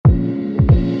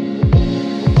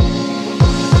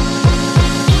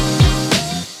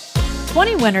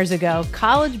20 winters ago,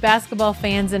 college basketball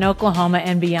fans in Oklahoma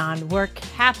and beyond were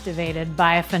captivated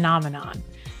by a phenomenon.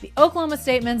 The Oklahoma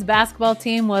State men's basketball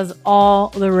team was all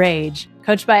the rage.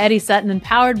 Coached by Eddie Sutton and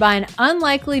powered by an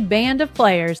unlikely band of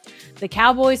players, the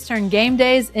Cowboys turned game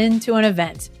days into an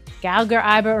event.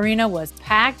 Gallagher-Iba Arena was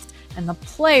packed, and the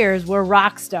players were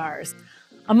rock stars.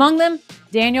 Among them,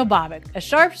 Daniel Bobik, a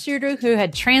sharpshooter who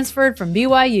had transferred from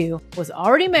BYU, was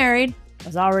already married,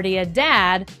 was already a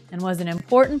dad, and was an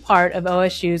important part of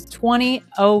OSU's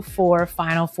 2004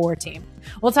 Final Four team.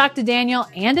 We'll talk to Daniel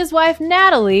and his wife,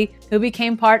 Natalie, who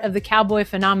became part of the Cowboy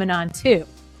phenomenon too.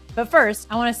 But first,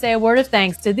 I want to say a word of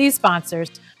thanks to these sponsors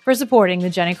for supporting the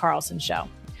Jenni Carlson Show.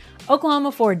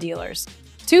 Oklahoma Ford Dealers,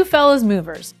 Two Fellas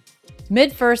Movers,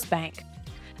 MidFirst Bank,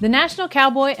 the National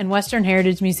Cowboy and Western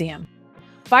Heritage Museum,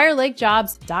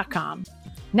 FireLakeJobs.com,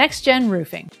 Next Gen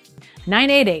Roofing,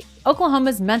 988,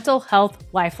 Oklahoma's mental health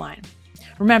lifeline.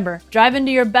 Remember, drive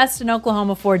into your best in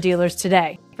Oklahoma Ford dealers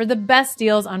today for the best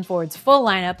deals on Ford's full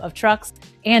lineup of trucks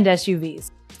and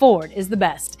SUVs. Ford is the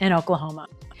best in Oklahoma.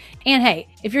 And hey,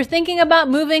 if you're thinking about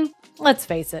moving, let's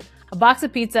face it, a box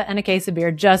of pizza and a case of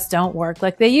beer just don't work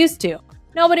like they used to.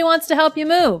 Nobody wants to help you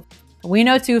move. We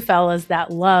know two fellas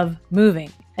that love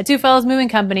moving. At Two Fellas Moving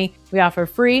Company, we offer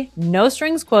free,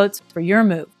 no-strings quotes for your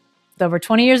move. With over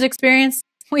 20 years experience,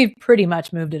 we've pretty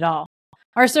much moved it all.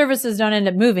 Our services don't end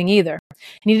up moving either.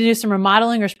 Need to do some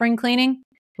remodeling or spring cleaning?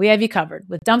 We have you covered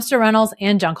with dumpster rentals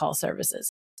and junk haul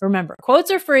services. Remember, quotes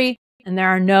are free and there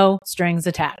are no strings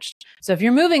attached. So if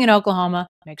you're moving in Oklahoma,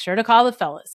 make sure to call the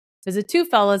fellas. Visit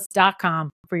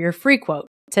twofellas.com for your free quote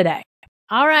today.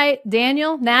 All right,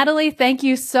 Daniel, Natalie, thank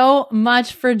you so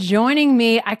much for joining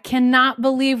me. I cannot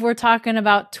believe we're talking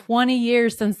about 20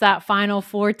 years since that Final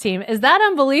Four team. Is that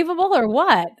unbelievable or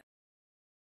what?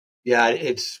 Yeah,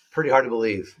 it's pretty hard to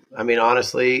believe. I mean,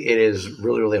 honestly, it is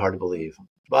really, really hard to believe.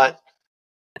 But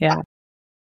yeah,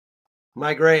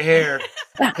 my gray hair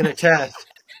can attest.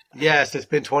 Yes, it's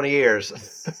been 20 years.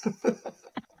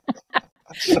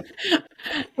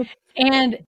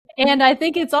 And I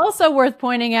think it's also worth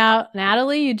pointing out,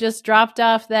 Natalie, you just dropped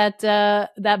off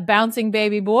that bouncing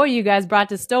baby boy you guys brought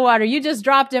to Stillwater. You just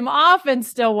dropped him off in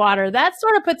Stillwater. That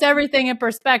sort of puts everything in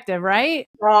perspective, right?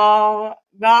 Oh,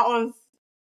 that was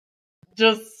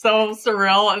just so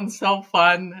surreal and so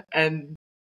fun. And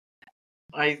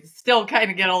I still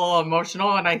kind of get a little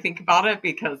emotional when I think about it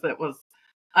because it was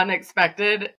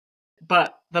unexpected,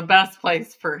 but the best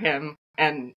place for him.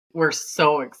 And we're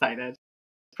so excited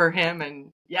for him. And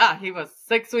yeah, he was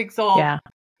 6 weeks old. Yeah.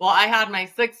 Well, I had my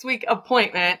 6-week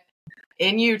appointment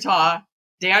in Utah.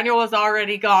 Daniel was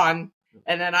already gone.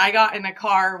 And then I got in a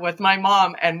car with my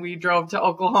mom and we drove to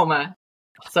Oklahoma.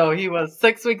 So he was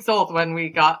 6 weeks old when we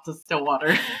got to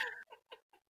Stillwater.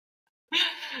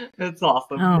 It's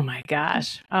awesome. Oh my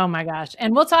gosh. Oh my gosh.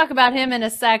 And we'll talk about him in a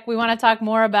sec. We want to talk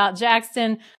more about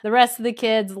Jackson, the rest of the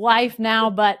kids, life now,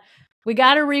 but we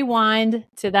got to rewind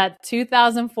to that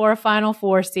 2004 Final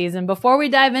Four season. Before we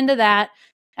dive into that,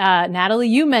 Natalie,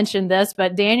 you mentioned this,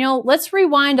 but Daniel, let's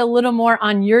rewind a little more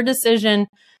on your decision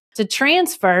to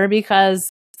transfer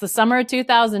because it's the summer of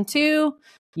 2002.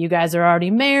 You guys are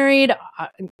already married,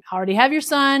 already have your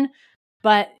son,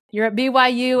 but you're at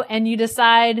BYU and you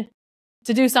decide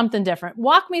to do something different.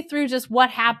 Walk me through just what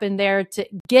happened there to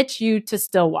get you to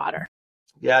Stillwater.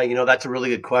 Yeah, that's a really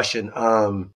good question.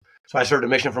 So I served a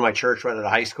mission for my church right out of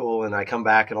high school, and I come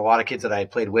back, and a lot of kids that I had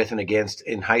played with and against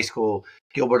in high school,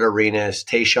 Gilbert Arenas,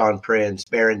 Tayshaun Prince,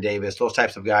 Baron Davis, those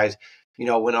types of guys,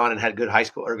 went on and had good high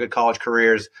school or good college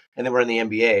careers, and then were in the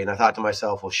NBA. And I thought to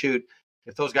myself, well, shoot,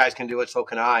 if those guys can do it, so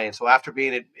can I. And so after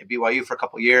being at BYU for a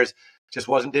couple of years, just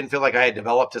didn't feel like I had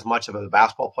developed as much of a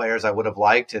basketball player as I would have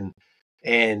liked, and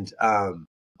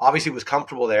obviously was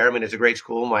comfortable there. I mean, it's a great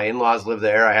school. My in-laws live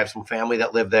there. I have some family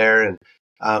that live there, and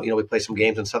we play some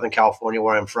games in Southern California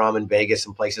where I'm from, and Vegas,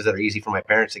 and places that are easy for my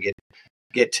parents to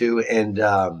get to. And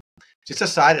just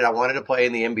decided I wanted to play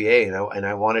in the NBA, and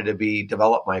I wanted to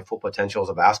develop my full potential as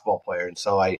a basketball player. And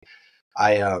so I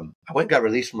went and got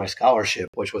released from my scholarship,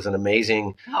 which was an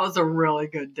amazing. That was a really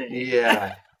good day.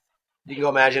 Yeah, you can go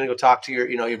imagine and go talk to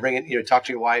your, talk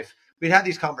to your wife. We'd had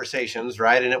these conversations,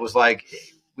 right? And it was like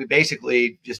we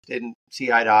basically just didn't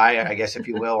see eye to eye, I guess, if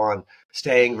you will, on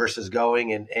staying versus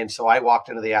going. And so I walked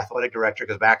into the athletic director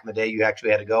because back in the day, you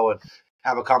actually had to go and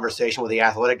have a conversation with the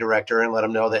athletic director and let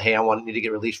him know that, hey, I need to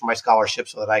get released from my scholarship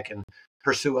so that I can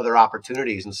pursue other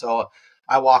opportunities. And so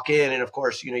I walk in, and of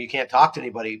course, you can't talk to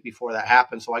anybody before that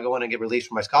happens. So I go in and get released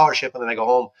from my scholarship, and then I go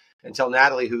home and tell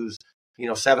Natalie, who's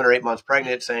 7 or 8 months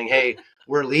pregnant, saying, hey,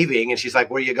 we're leaving. And she's like,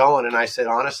 where are you going? And I said,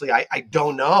 honestly, I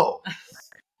don't know.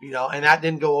 and that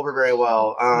didn't go over very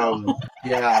well. No.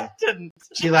 Yeah. Didn't.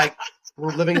 She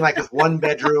we're living like this one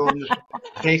bedroom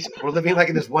we're living like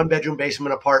in this one bedroom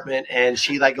basement apartment, and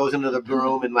she goes into the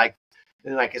room and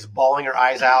is bawling her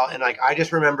eyes out. And I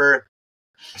just remember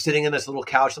sitting in this little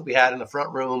couch that we had in the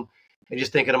front room and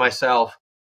just thinking to myself,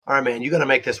 all right, man, you got to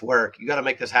make this work. You got to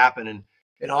make this happen.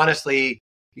 And honestly,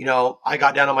 I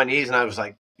got down on my knees and I was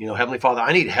like, Heavenly Father,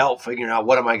 I need help figuring out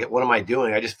what am I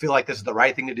doing? I just feel like this is the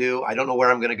right thing to do. I don't know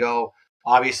where I'm going to go.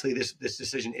 Obviously, this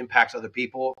decision impacts other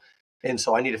people, and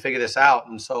so I need to figure this out.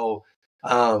 And so,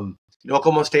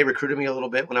 Oklahoma State recruited me a little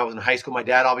bit when I was in high school. My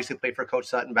dad obviously played for Coach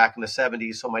Sutton back in the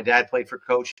 70s, so my dad played for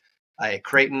Coach at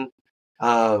Creighton.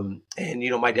 And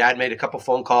my dad made a couple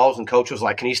phone calls, and Coach was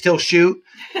like, "Can he still shoot?"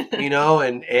 And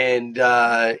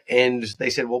they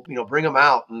said, "Well, bring him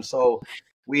out." And so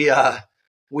we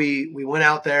went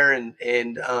out there, and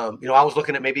I was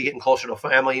looking at maybe getting closer to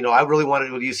family. I really wanted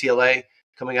to go to UCLA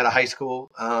coming out of high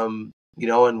school, and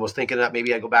was thinking that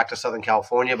maybe I'd go back to Southern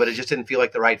California, but it just didn't feel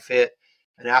like the right fit.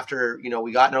 And after,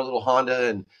 we got in our little Honda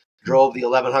and drove the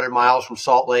 1,100 miles from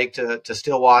Salt Lake to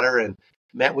Stillwater, and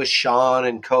met with Sean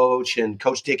and Coach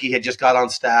Dickey had just got on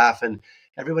staff, and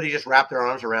everybody just wrapped their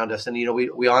arms around us. And,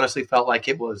 we honestly felt like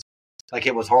it was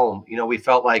home. We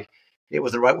felt like it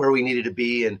was the right where we needed to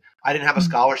be. And I didn't have a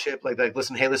scholarship.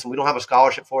 Listen, we don't have a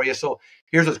scholarship for you. So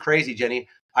here's what's crazy, Jenni.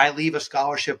 I leave a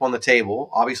scholarship on the table.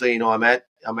 Obviously, I'm at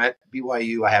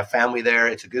BYU. I have family there.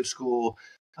 It's a good school,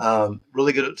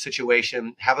 really good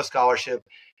situation, have a scholarship.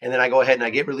 And then I go ahead and I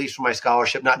get released from my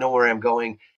scholarship, not knowing where I'm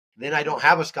going. Then I don't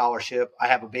have a scholarship. I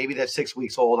have a baby that's 6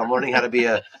 weeks old. I'm learning how to be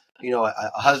a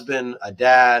husband, a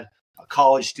dad, a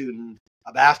college student,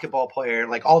 a basketball player.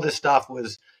 All this stuff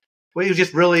was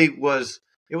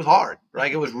hard,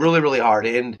 right? It was really, really hard.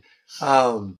 And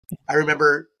I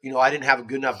remember, I didn't have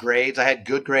good enough grades. I had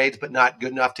good grades, but not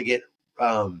good enough to get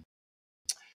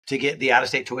the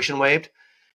out-of-state tuition waived.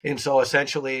 And so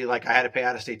essentially, I had to pay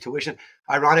out-of-state tuition.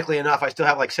 Ironically enough, I still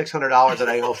have $600 that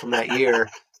I owe from that year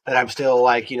that I'm still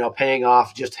paying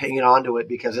off, just hanging on to it,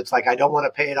 because it's I don't want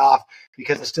to pay it off,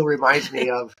 because it still reminds me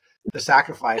of the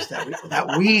sacrifice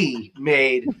that we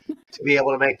made to be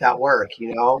able to make that work,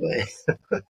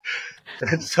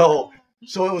 And so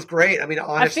it was great. I mean,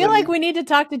 honestly, I feel like we need to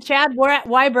talk to Chad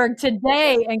Weiberg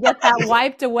today and get that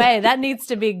wiped away. That needs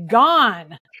to be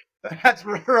gone. That's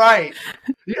right.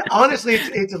 Yeah, honestly,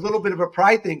 it's a little bit of a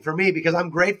pride thing for me, because I'm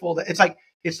grateful that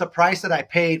it's the price that I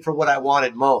paid for what I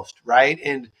wanted most, right?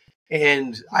 And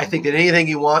I think that anything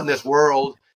you want in this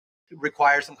world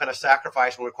requires some kind of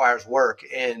sacrifice and requires work.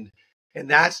 And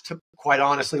that's quite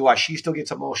honestly why she still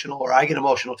gets emotional, or I get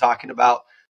emotional talking about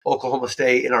Oklahoma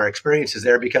State and our experiences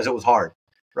there, because it was hard,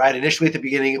 right? Initially at the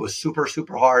beginning, it was super,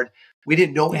 super hard. We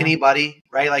didn't know anybody,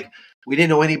 right? We didn't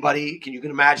know anybody. You can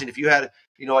imagine if you had,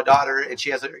 a daughter and she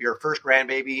has your first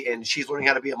grandbaby and she's learning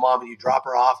how to be a mom, and you drop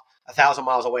her off 1,000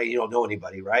 miles away, you don't know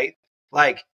anybody, right?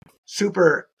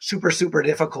 Super, super, super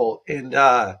difficult. And,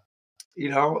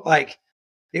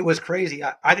 it was crazy.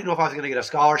 I didn't know if I was going to get a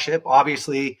scholarship.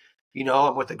 Obviously,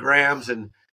 I'm with the Grahams, and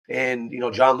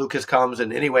John Lucas comes,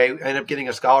 and anyway, I ended up getting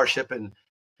a scholarship. And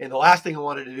the last thing I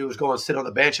wanted to do was go and sit on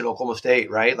the bench at Oklahoma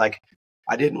State, right?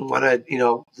 I didn't want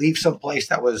to, leave some place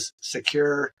that was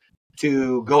secure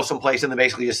to go someplace and then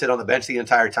basically just sit on the bench the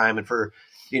entire time. And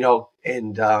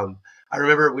I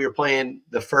remember we were playing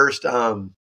the first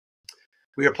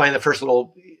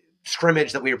little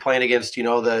scrimmage that we were playing against,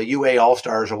 the UA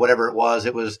All-Stars or whatever it was.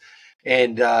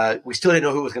 And we still didn't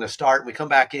know who was going to start. We come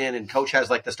back in, and Coach has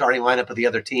the starting lineup of the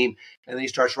other team, and then he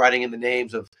starts writing in the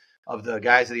names of the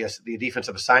guys of the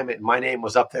defensive assignment. And my name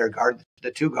was up there,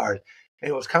 the 2 guard. And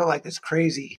it was kind of this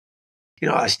crazy,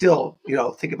 I still,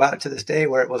 think about it to this day,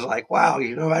 where it was wow,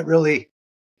 I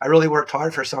really worked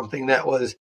hard for something that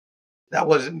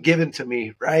wasn't given to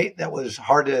me, right? That was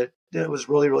it was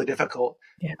really, really difficult.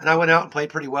 Yeah. And I went out and played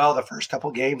pretty well the first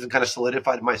couple games and kind of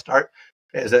solidified my start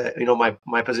as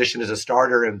my position as a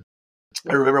starter. And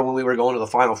I remember when we were going to the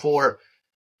Final Four,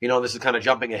 this is kind of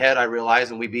jumping ahead, I realized,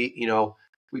 and we beat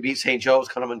St. Joe's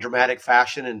kind of in dramatic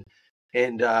fashion.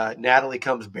 And Natalie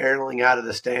comes barreling out of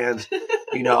the stands,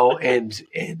 and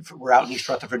we're out in East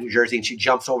Rutherford, New Jersey, and she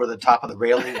jumps over the top of the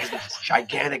railing, gives this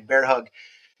gigantic bear hug.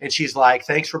 And she's like,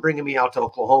 "Thanks for bringing me out to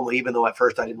Oklahoma, even though at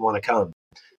first I didn't want to come."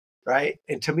 Right.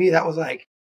 And to me, that was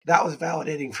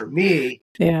validating for me.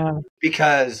 Yeah.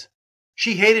 Because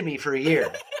she hated me for a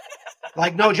year.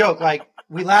 No joke.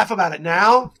 We laugh about it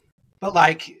now, but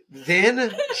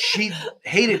then she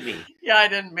hated me. Yeah, I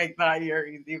didn't make that year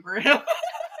easy for him.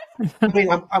 I mean,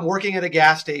 I'm working at a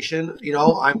gas station,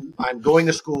 I'm going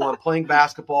to school, I'm playing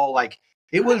basketball.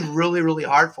 It was really, really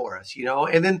hard for us,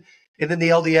 and then And then the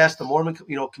LDS, the Mormon,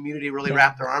 community really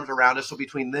wrapped their arms around us. So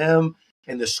between them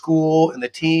and the school and the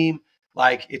team,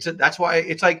 like that's why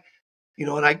it's like,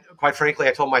 and I, quite frankly,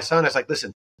 I told my son, I was like,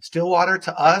 listen, Stillwater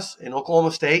to us in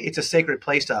Oklahoma State, it's a sacred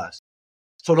place to us.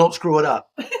 So don't screw it up.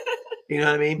 You know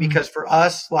what I mean? Because for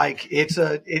us, like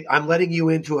I'm letting you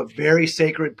into a very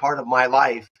sacred part of my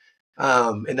life,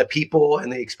 and the people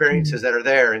and the experiences that are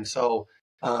there. And so,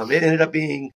 it ended up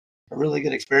being a really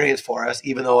good experience for us,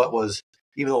 even though it was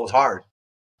hard.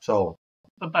 So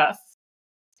the best.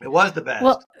 It was the best.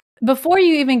 Well, before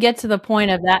you even get to the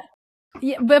point of that,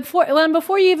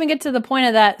 before you even get to the point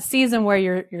of that season where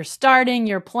you're starting,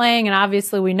 you're playing, and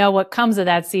obviously we know what comes of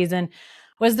that season.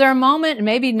 Was there a moment, and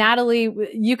maybe Natalie,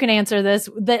 you can answer this,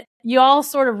 that you all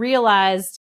sort of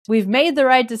realized we've made the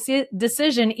right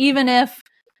decision, even if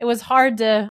it was hard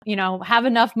to, have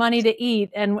enough money to eat,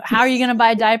 and how are you going to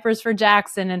buy diapers for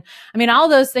Jackson? And I mean, all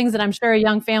those things that I'm sure a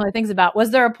young family thinks about.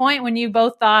 Was there a point when you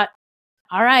both thought,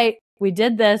 all right, we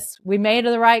did this, we made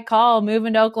the right call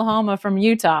moving to Oklahoma from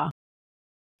Utah?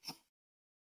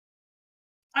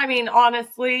 I mean,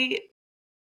 honestly,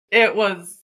 it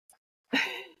was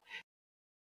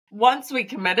once we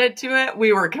committed to it,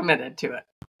 we were committed to it,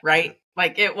 right?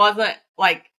 Like, it wasn't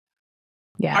like,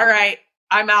 all right,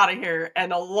 I'm out of here.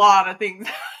 And a lot of things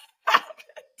happened.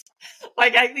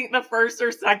 Like, I think the first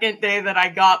or second day that I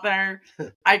got there,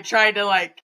 I tried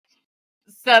to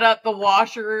set up the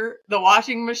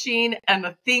washing machine, and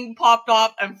the thing popped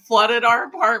off and flooded our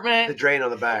apartment. The drain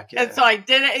on the back. Yeah. And so I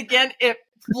did it again. It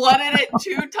flooded it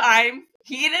 2 times.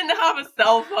 He didn't have a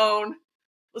cell phone.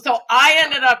 So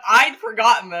I'd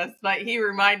forgotten this, but he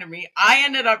reminded me. I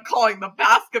ended up calling the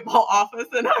basketball office,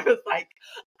 and I was like,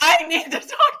 I need to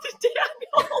talk to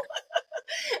Daniel.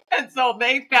 And so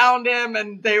they found him,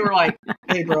 and they were like,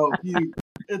 hey, bro,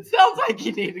 it sounds like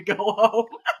you need to go home.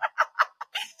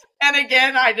 And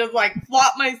again, I just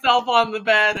flopped myself on the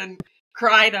bed and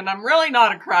cried, and I'm really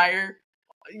not a crier.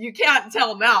 You can't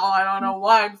tell now. I don't know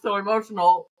why I'm so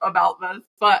emotional about this,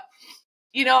 but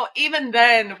even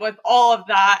then, with all of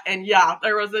that, and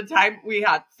there was a time we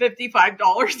had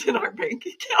 $55 in our bank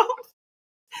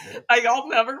account. I'll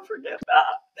never forget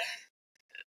that.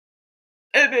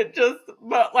 And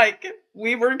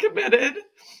we were committed,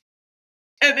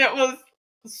 and it was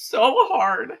so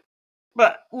hard,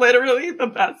 but literally the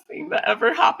best thing that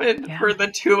ever happened for the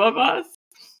two of us.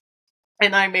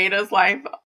 And I made his life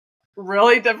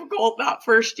really difficult that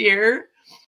first year,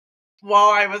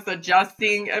 while I was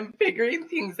adjusting and figuring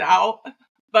things out.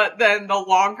 But then the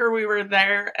longer we were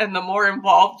there and the more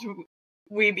involved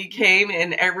we became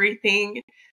in everything,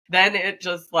 then it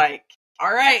just all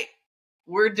right,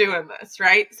 we're doing this,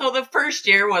 right? So the first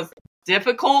year was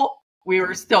difficult. We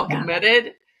were still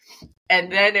committed.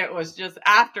 And then it was just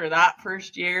after that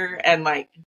first year, and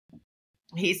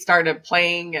he started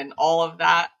playing and all of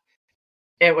that,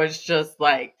 it was just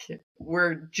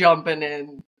we're jumping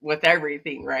in with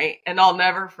everything, right? And I'll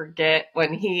never forget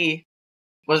when he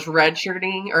was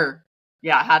redshirting, or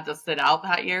had to sit out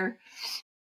that year.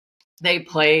 They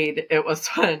played. It was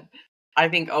when I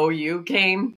think OU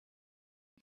came,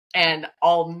 and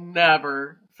I'll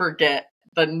never forget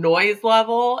the noise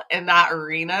level in that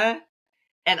arena.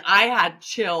 And I had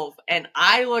chills, and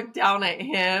I looked down at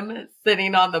him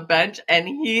sitting on the bench, and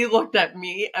he looked at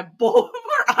me, and both of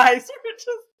our eyes were just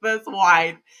this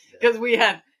wide, because we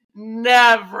had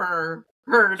never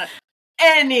heard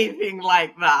anything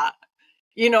like that.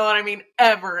 You know what I mean?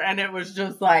 Ever. And it was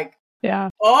just okay,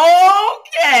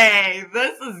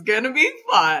 this is going to be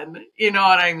fun. You know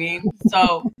what I mean?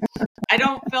 So I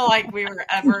don't feel like we were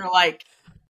ever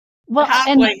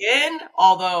halfway in,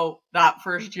 although that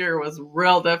first year was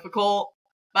real difficult.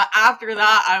 But after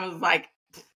that, I was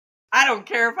I don't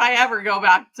care if I ever go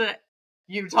back to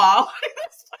Utah.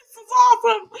 This place is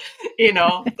awesome.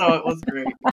 So it was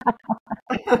great.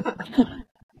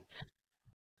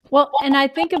 Well, and I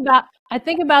think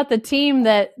about the team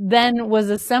that then was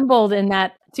assembled in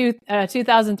that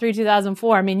 2003,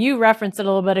 2004. I mean, you referenced it a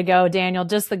little bit ago, Daniel,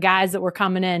 just the guys that were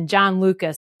coming in: John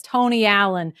Lucas, Tony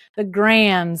Allen, the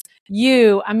Grahams,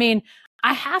 you. I mean,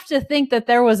 I have to think that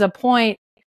there was a point,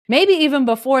 maybe even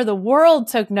before the world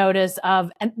took notice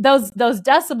of, and those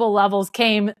decibel levels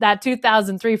came that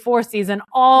 2003-04 season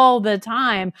all the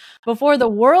time, before the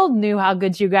world knew how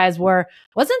good you guys were.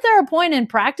 Wasn't there a point in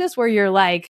practice where you're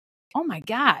like, oh my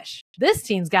gosh, this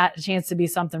team's got a chance to be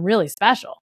something really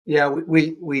special? Yeah,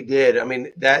 we did. I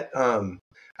mean, that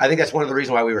I think that's one of the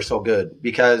reasons why we were so good,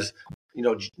 because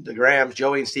the Grahams,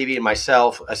 Joey and Stevie and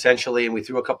myself, essentially, and we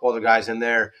threw a couple other guys in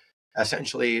there.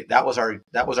 Essentially, that was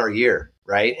our year,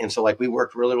 right? And so we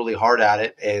worked really, really hard at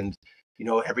it, and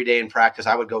every day in practice,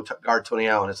 I would go guard Tony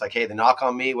Allen. It's like, hey, the knock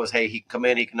on me was, hey, he can come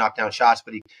in, he can knock down shots,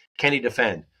 but can he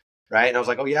defend? Right. And I was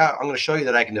like, oh, yeah, I'm going to show you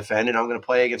that I can defend. And I'm going to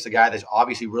play against a guy that's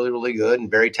obviously really, really good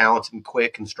and very talented and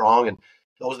quick and strong. And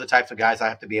those are the types of guys I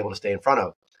have to be able to stay in front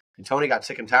of. And Tony got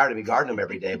sick and tired of me guarding him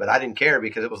every day, but I didn't care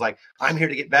because it was like, I'm here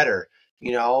to get better,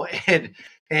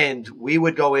 and we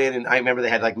would go in, and I remember they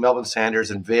had like Melvin Sanders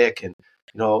and Vic and,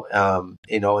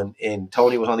 and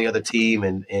Tony was on the other team,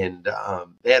 and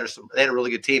they had a really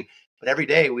good team. But every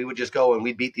day we would just go and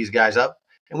we'd beat these guys up,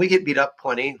 and we get beat up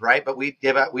plenty, right? But we'd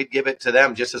give it to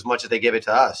them just as much as they give it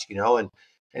to us,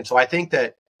 and so I think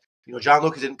that, John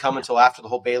Lucas didn't come until after the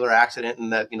whole Baylor accident,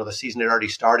 and that, the season had already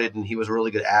started, and he was a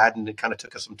really good ad, and it kind of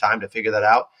took us some time to figure that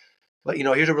out. But,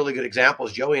 here's a really good example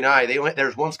is Joey and I,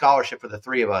 there's one scholarship for the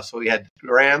three of us. So we had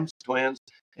Grahams, twins,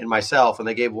 and myself, and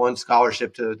they gave one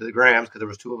scholarship to the Grahams because there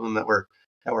was two of them that were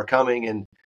coming.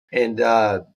 And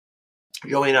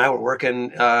Joey and I were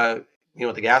working, at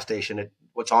the gas station at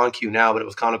what's on Q now, but it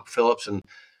was ConocoPhillips. And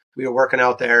we were working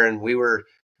out there, and we were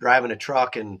driving a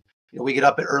truck, and we get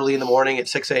up early in the morning at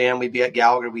 6 a.m. We'd be at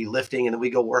Gallagher, we lifting, and then we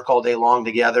go work all day long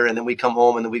together. And then we come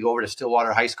home, and then we go over to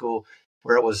Stillwater High School,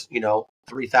 where it was,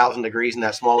 3,000 degrees in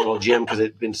that small little gym because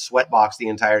it'd been sweatboxed the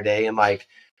entire day. And like,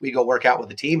 we go work out with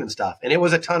the team and stuff. And it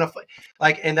was a ton of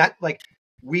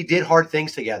we did hard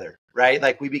things together, right?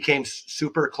 Like we became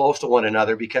super close to one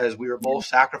another because we were both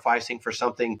sacrificing for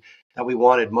something that we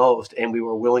wanted most, and we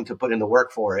were willing to put in the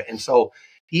work for it. And so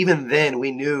even then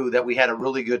we knew that we had a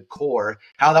really good core,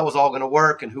 how that was all going to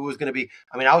work and who was going to be,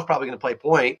 I was probably going to play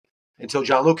point until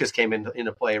John Lucas came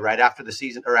into play right after the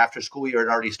season, or after school year had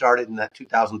already started in that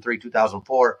 2003,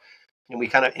 2004. And we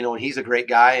kind of, and he's a great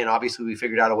guy, and obviously we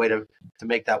figured out a way to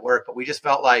make that work. But we just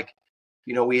felt like,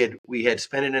 we had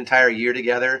spent an entire year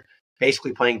together,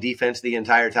 basically playing defense the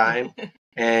entire time.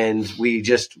 And we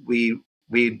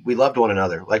loved one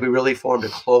another. Like we really formed a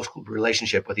close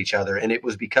relationship with each other. And it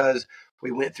was because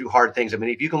we went through hard things.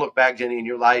 If you can look back, Jenni, in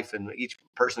your life, and each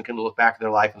person can look back in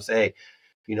their life and say,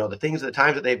 the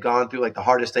times that they've gone through, like the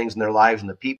hardest things in their lives, and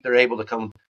the people they're able to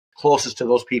come closest to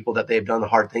those people that they've done the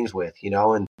hard things with,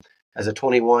 and as a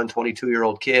 21,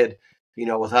 22-year-old kid,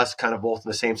 with us kind of both in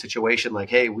the same situation, like,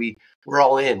 hey, we're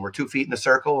all in, we're 2 feet in the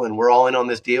circle, and we're all in on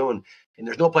this deal. And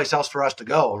there's no place else for us to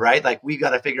go, right? Like we've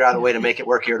got to figure out a way to make it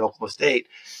work here at Oklahoma State.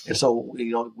 And so,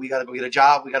 we got to go get a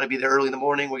job. We got to be there early in the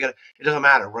morning. It doesn't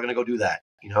matter. We're going to go do that,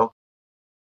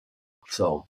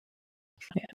 So.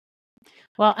 Yeah.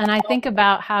 Well, and I think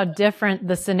about how different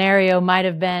the scenario might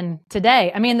have been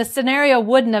today. The scenario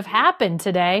wouldn't have happened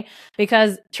today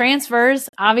because transfers,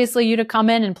 obviously you'd have come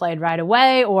in and played right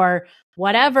away or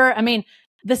whatever.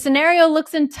 The scenario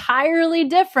looks entirely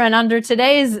different under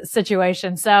today's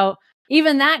situation. So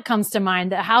even that comes to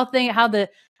mind, that how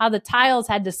the tiles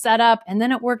had to set up, and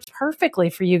then it worked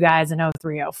perfectly for you guys in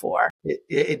 03, 04.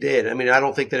 It did. I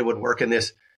don't think that it would work in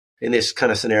this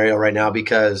kind of scenario right now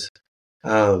because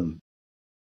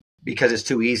it's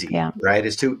too easy, right?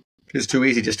 It's too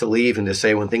easy just to leave and to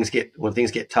say when things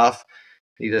get tough,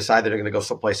 you decide that they're going to go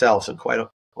someplace else. And quite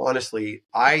honestly,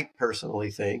 I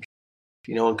personally think,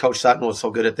 and Coach Sutton was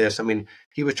so good at this.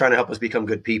 He was trying to help us become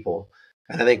good people.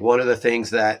 And I think one of the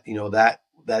things that,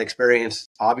 that experience,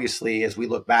 obviously, as we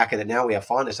look back at it now, we have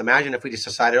fondness. Imagine if we just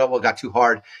decided, it got too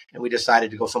hard, and we decided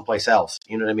to go someplace else,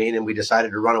 and we decided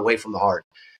to run away from the hard,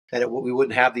 that we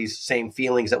wouldn't have these same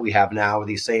feelings that we have now, or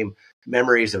these same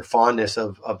memories or fondness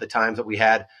of the times that we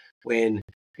had when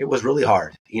it was really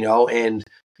hard, and,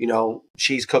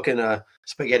 she's cooking a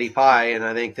spaghetti pie, and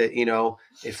I think that,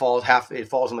 it falls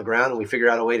on the ground, and we figure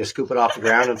out a way to scoop it off the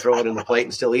ground and throw it in the plate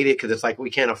and still eat it. Cause it's like,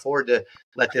 we can't afford to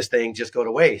let this thing just go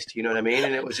to waste. You know what I mean?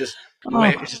 And it was just,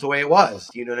 it's just the way it was,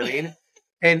 you know what I mean?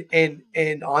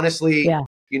 And honestly,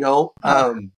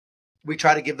 we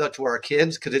try to give that to our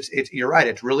kids. Cause it's, you're right.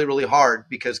 It's really, really hard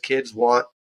because kids want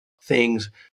things.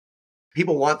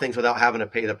 People want things without having to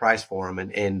pay the price for them.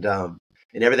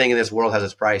 And everything in this world has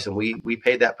its price, and we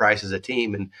paid that price as a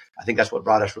team. And I think that's what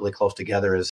brought us really close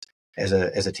together as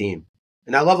a team.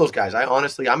 And I love those guys.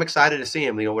 I'm excited to see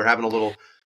them. We're having a little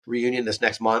reunion this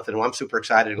next month, and I'm super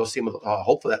excited to go see them.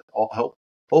 Hopefully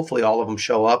all of them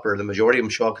show up, or the majority of them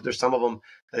show up, because there's some of them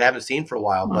that I haven't seen for a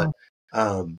while. Wow.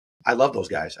 But I love those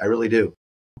guys. I really do.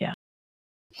 Yeah.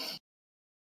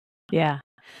 Yeah.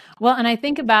 Well, and I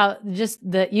think about just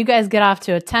that you guys get off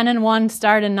to a 10-1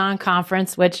 start in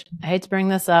non-conference, which I hate to bring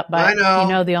this up, but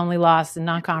the only loss in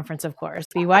non-conference, of course,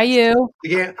 BYU.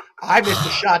 Yeah, I missed a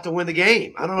shot to win the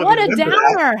game. I don't know. What a downer!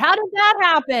 That. How did that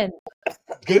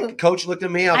happen? Coach looked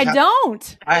at me. I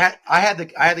had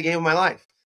the game of my life.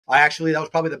 That was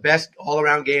probably the best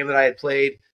all-around game that I had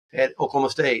played at Oklahoma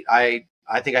State. I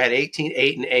I think I had 18,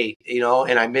 8, and 8,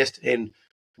 and I missed, and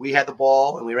we had the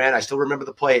ball and we ran. I still remember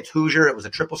the play. It's Hoosier. It was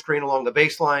a triple screen along the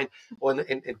baseline. Well,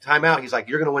 in timeout, he's like,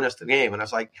 "You're going to win us the game." And I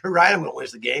was like, "You're right. I'm going to win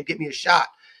us the game. Give me a shot."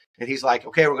 And he's like,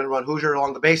 "Okay, we're going to run Hoosier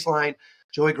along the baseline.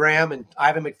 Joey Graham and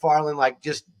Ivan McFarland like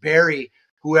just bury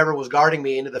whoever was guarding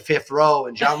me into the fifth row."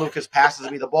 And John Lucas passes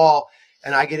me the ball,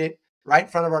 and I get it right in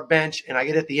front of our bench, and I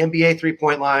get at the NBA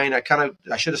 3-point line.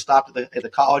 I should have stopped at the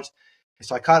college. And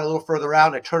so I caught it a little further out,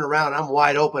 and I turn around, and I'm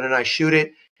wide open, and I shoot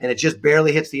it, and it just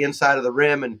barely hits the inside of the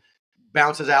rim and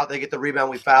bounces out. They get the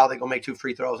rebound. We foul. They go make 2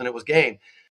 free throws, and it was game.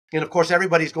 And, of course,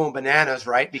 everybody's going bananas,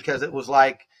 right, because it was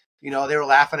like, they were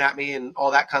laughing at me and all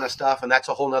that kind of stuff, and that's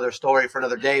a whole nother story for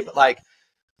another day. But, like,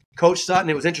 Coach Sutton,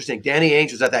 it was interesting. Danny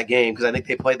Ainge was at that game because I think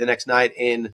they played the next night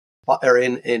in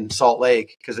Salt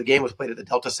Lake because the game was played at the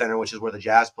Delta Center, which is where the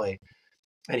Jazz played.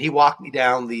 And he walked me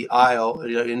down the aisle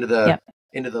into the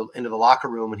locker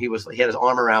room, and he had his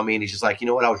arm around me, and he's just like, "You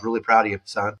know what? I was really proud of you,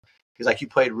 son." He's like, "You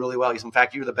played really well." He's, "In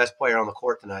fact, you were the best player on the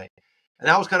court tonight." And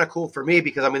that was kind of cool for me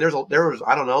because, I mean, there was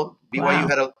I don't know, BYU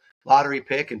had a lottery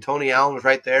pick, and Tony Allen was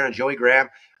right there, and Joey Graham.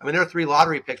 I mean, there were 3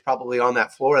 lottery picks probably on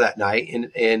that floor that night,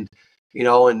 and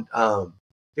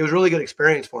it was a really good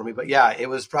experience for me. But yeah, it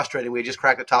was frustrating. We just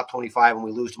cracked the top 25 and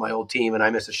we lose to my old team, and I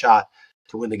missed a shot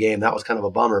to win the game. That was kind of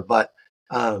a bummer. But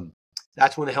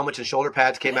that's when the helmets and shoulder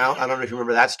pads came out. I don't know if you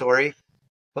remember that story,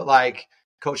 but like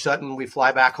Coach Sutton, we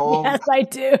fly back home. Yes, I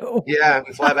do. Yeah,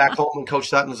 we fly back home, and Coach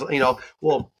Sutton's,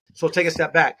 so take a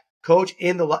step back. Coach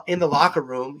in the locker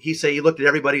room, he looked at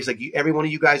everybody. He's like, "Every one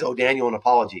of you guys owe Daniel an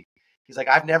apology." He's like,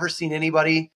 "I've never seen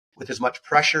anybody with as much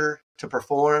pressure to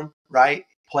perform, right,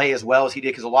 play as well as he did,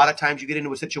 because a lot of times you get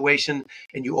into a situation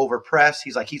and you overpress."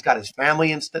 He's like, he's got his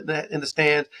family in the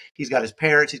stands. He's got his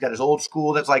parents. He's got his old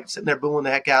school that's like sitting there booing the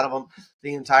heck out of him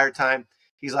the entire time.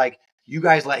 He's like, "You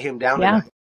guys let him down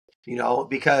tonight,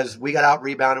 because we got out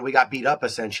rebounded, we got beat up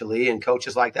essentially." And Coach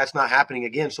is like, "That's not happening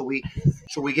again." So we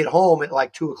get home at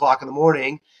like 2:00 in the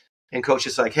morning, and Coach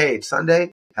is like, "Hey, it's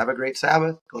Sunday. Have a great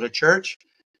Sabbath. Go to church.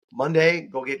 Monday,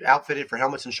 go get outfitted for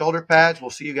helmets and shoulder pads. We'll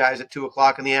see you guys at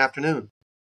 2:00 in the afternoon."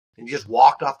 And he just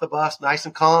walked off the bus, nice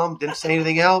and calm, didn't say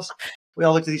anything else. We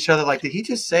all looked at each other like, did he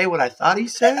just say what I thought he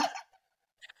said?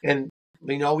 And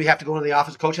we have to go into the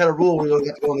office. Coach had a rule: we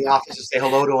have to go in the office and say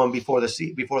hello to him before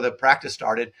the practice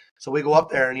started. So we go up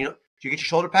there, and did you get your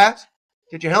shoulder pads?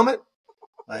 Did your helmet?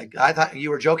 Like, I thought you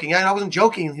were joking. I wasn't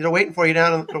joking. They're waiting for you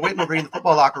down. They're waiting over you in the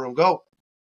football locker room. Go.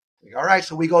 Like, all right.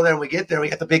 So we go there, and we get there. And we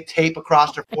got the big tape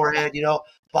across their forehead.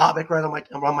 Bobik right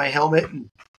on my helmet,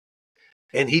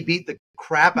 and he beat the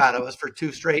crap out of us for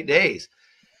 2 straight days.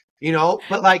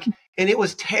 But like, and it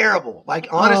was terrible. Like,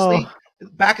 honestly,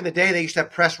 back in the day, they used to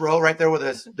have press row right there where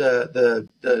the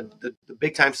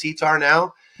big time seats are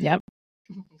now. Yep.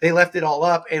 They left it all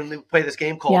up, and we play this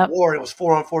game called War. It was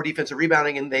 4-on-4 defensive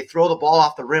rebounding, and they throw the ball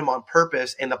off the rim on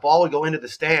purpose, and the ball would go into the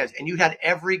stands. And you had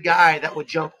every guy that would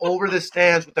jump over the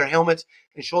stands with their helmets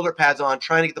and shoulder pads on,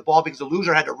 trying to get the ball because the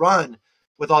loser had to run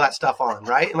with all that stuff on,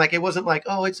 right? And like, it wasn't like,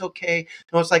 "Oh, it's okay."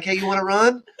 No, it's like, "Hey, you want to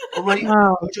run? I'll run you."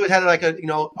 Coach always had like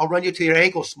 "I'll run you to your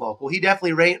ankle smoke." Well, he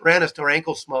definitely ran us to our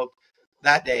ankle smoke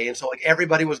that day, and so like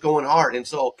everybody was going hard. And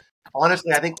so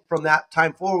honestly, I think from that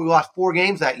time forward, we lost 4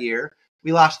 games that year.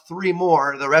 We lost 3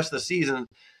 more the rest of the season,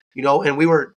 and we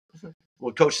were,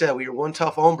 what Coach said, we were one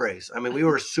tough hombres. I mean, we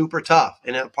were super tough.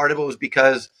 And part of it was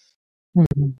because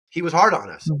he was hard on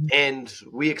us, and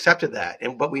we accepted that.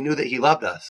 But we knew that he loved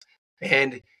us.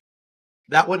 And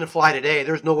that wouldn't fly today.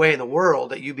 There's no way in the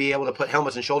world that you'd be able to put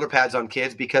helmets and shoulder pads on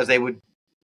kids, because they would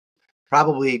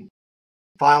probably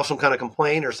file some kind of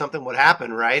complaint or something would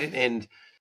happen, right? And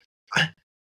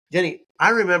Jenni, I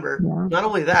remember not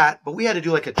only that, but we had to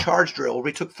do like a charge drill where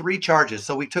we took 3 charges.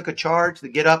 So we took a charge to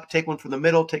get up, take one from the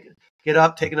middle, get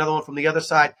up, take another one from the other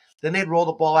side. Then they'd roll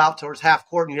the ball out towards half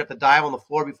court, and you'd have to dive on the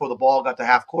floor before the ball got to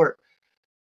half court.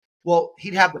 Well,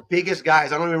 he'd have the biggest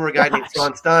guys. I don't remember a guy named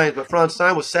Franz Stein, but Franz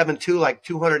Stein was 7'2", like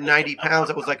 290 pounds.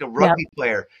 That was like a rugby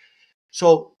player.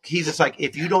 So he's just like,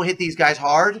 if you don't hit these guys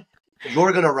hard,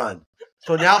 you're going to run.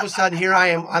 So now all of a sudden here I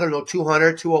am,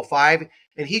 200, 205.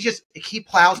 And he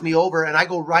plows me over, and I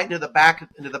go right into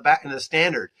the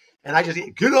standard. And I just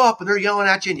get up, and they're yelling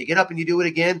at you, and you get up and you do it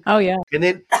again. Oh yeah. And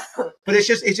then, but it's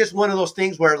just one of those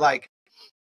things where like,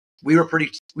 we were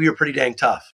pretty dang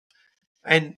tough.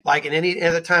 And like in any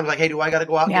other time, like, "Hey, do I got to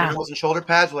go out and get helmets and shoulder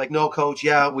pads?" We're like, "No, Coach.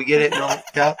 Yeah, we get it. No,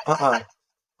 yeah,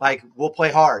 Like, we'll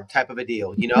play hard type of a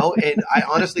deal, And I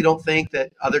honestly don't think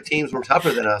that other teams were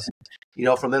tougher than us,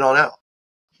 from then on out.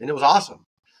 And it was awesome.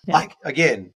 Yeah. Like,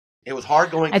 again, it was hard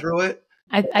going through it.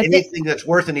 I anything that's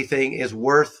worth anything is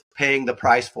worth paying the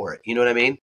price for it. You know what I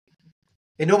mean?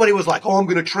 And nobody was like, oh, I'm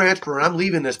going to transfer and I'm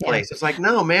leaving this place. It's like,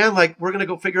 no, man, like we're going to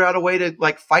go figure out a way to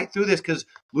like fight through this because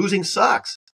losing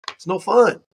sucks. It's no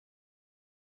fun.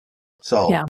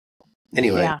 So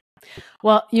anyway. Yeah.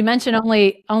 Well, you mentioned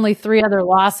only 3 other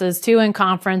losses, 2 in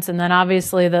conference, and then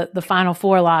obviously the Final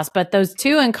Four loss. But those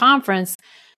 2 in conference,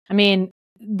 I mean,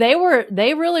 they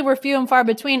really were few and far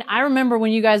between. I remember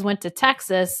when you guys went to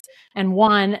Texas and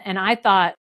won, and I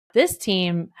thought this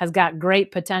team has got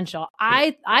great potential.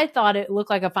 I thought it looked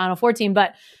like a Final Four team,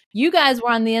 but you guys were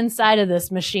on the inside of this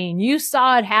machine. You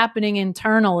saw it happening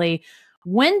internally.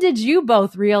 When did you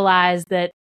both realize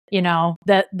that, you know,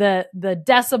 that the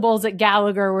decibels at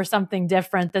Gallagher were something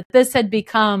different, that this had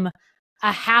become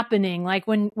a happening? Like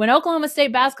when Oklahoma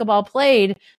State basketball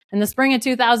played in the spring of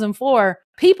 2004,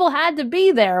 people had to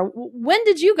be there. When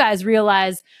did you guys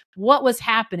realize what was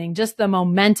happening, just the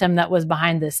momentum that was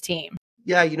behind this team?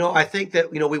 Yeah, you know, I think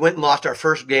that, you know, we went and lost our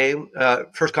first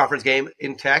conference game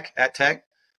at Tech.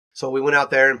 So we went out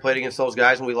there and played against those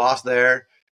guys and we lost there.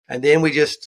 And then we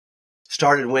just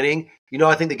started winning. You know,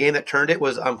 I think the game that turned it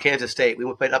was Kansas State.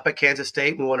 We played up at Kansas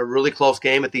State. We won a really close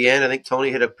game at the end. I think Tony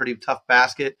hit a pretty tough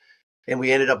basket and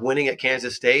we ended up winning at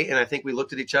Kansas State. And I think we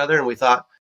looked at each other and we thought,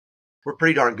 we're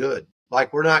pretty darn good.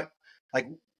 Like we're not like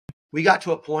we got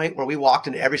to a point where we walked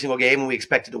into every single game and we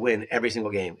expected to win every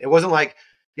single game. It wasn't like,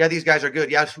 yeah, these guys are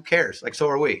good. Yeah, who cares? Like, so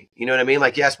are we. You know what I mean?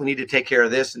 Like, yes, we need to take care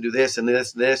of this and do this and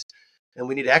this and this, and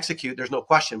we need to execute. There's no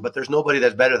question, but there's nobody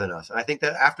that's better than us. And I think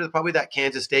that after probably that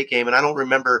Kansas State game, and I don't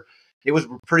remember, it was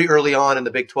pretty early on in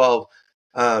the Big 12,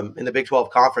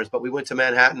 conference, but we went to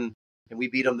Manhattan and we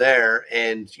beat them there.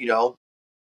 And, you know,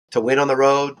 to win on the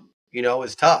road, you know,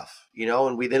 is tough, you know,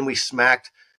 and we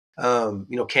smacked,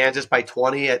 Kansas by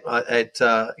 20 at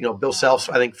Bill Self's,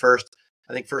 I think first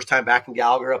time back in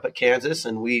Gallagher up at Kansas,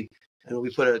 and we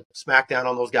put a smackdown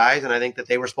on those guys. And I think that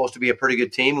they were supposed to be a pretty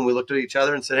good team. And we looked at each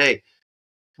other and said, hey,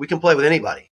 we can play with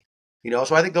anybody, you know?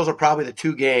 So I think those are probably the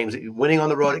 2 games, winning on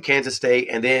the road at Kansas State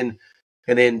and then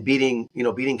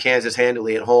beating Kansas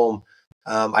handily at home.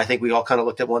 I think we all kind of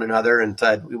looked at one another and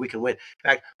said, we can win. In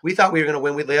fact, we thought we were going to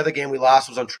win. The other game we lost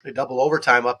was on double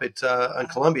overtime up at on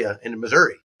Columbia in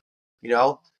Missouri, you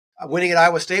know? Winning at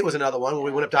Iowa State was another one where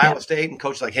we went up to Iowa State and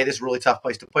coach was like, hey, this is a really tough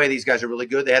place to play. These guys are really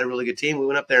good. They had a really good team. We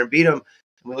went up there and beat them.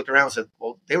 And we looked around and said,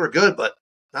 well, they were good, but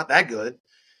not that good,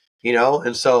 you know?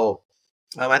 And so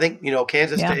I think, you know,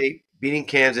 Kansas State beating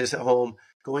Kansas at home,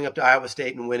 going up to Iowa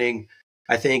State and winning,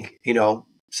 I think, you know,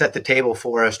 set the table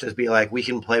for us to be like, we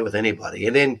can play with anybody.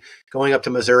 And then going up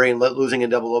to Missouri and losing in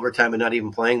double overtime and not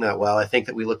even playing that well, I think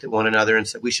that we looked at one another and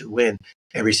said we should win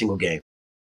every single game.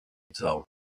 So,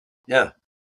 yeah.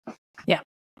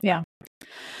 Yeah.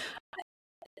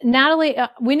 Natalie,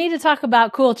 we need to talk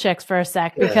about Cool Chicks for a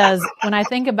sec, because when I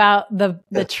think about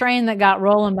the train that got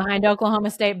rolling behind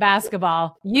Oklahoma State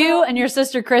basketball, you and your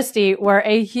sister Christy were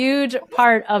a huge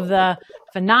part of the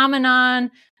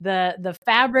phenomenon, the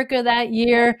fabric of that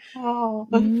year.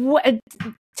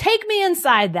 Take me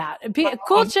inside that.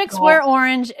 Cool Chicks wear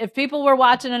orange. If people were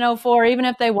watching in 04, even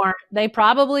if they weren't, they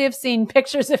probably have seen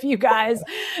pictures of you guys.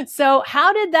 So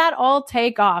how did that all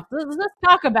take off? Let's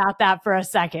talk about that for a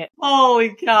second.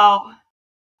 Holy cow.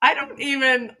 I don't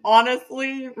even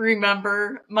honestly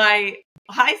remember. My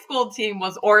high school team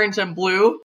was orange and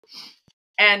blue,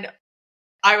 and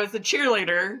I was a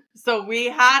cheerleader. So we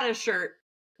had a shirt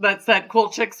that said Cool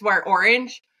Chicks wear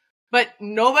orange. But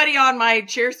nobody on my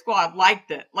cheer squad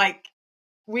liked it. Like,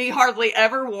 we hardly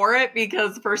ever wore it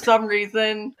because for some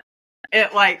reason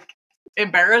it like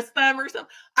embarrassed them or something.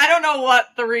 I don't know what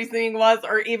the reasoning was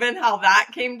or even how that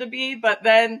came to be, but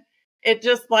then it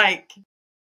just like,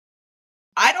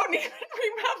 I don't even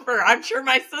remember. I'm sure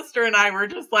my sister and I were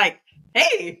just like,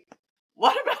 hey,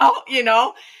 what about, you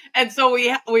know? And so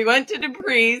we went to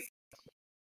Dupree's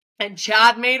and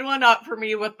Chad made one up for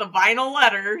me with the vinyl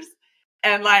letters.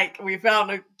 And like, we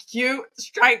found a cute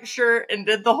striped shirt and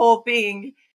did the whole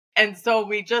thing. And so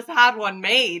we just had one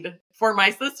made for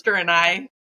my sister and I.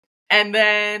 And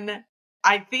then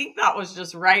I think that was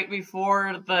just right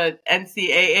before the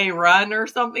NCAA run or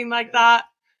something like that.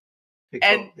 Big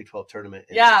 12 tournament.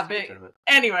 Yeah.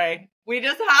 Anyway, we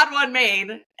just had one made.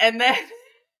 And then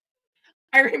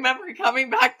I remember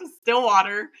coming back to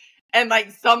Stillwater and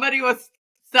like somebody was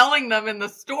selling them in the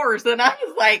stores. And I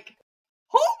was like,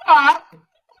 hold on.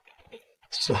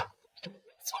 So, this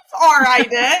was our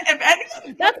idea. If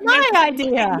anyone, that's my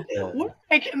idea. We're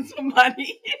making some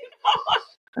money.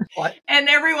 You know? And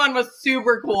everyone was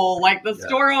super cool. Like the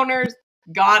store owners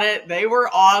got it. They were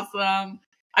awesome.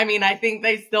 I mean, I think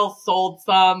they still sold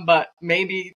some, but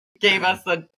maybe gave us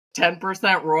a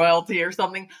 10% royalty or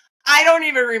something. I don't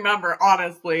even remember,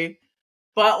 honestly.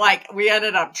 but like we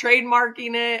ended up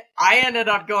trademarking it. I ended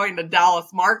up going to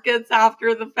Dallas markets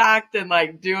after the fact and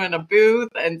like doing a booth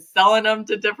and selling them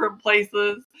to different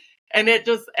places. And it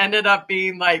just ended up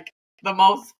being like the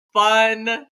most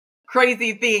fun,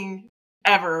 crazy thing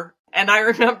ever. And I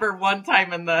remember one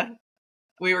time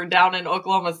we were down in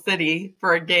Oklahoma City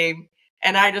for a game,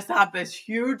 and I just had this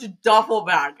huge duffel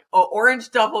bag, an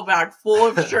orange duffel bag full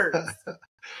of shirts,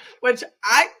 which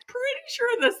I'm pretty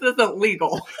sure this isn't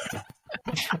legal.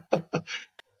 I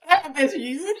had this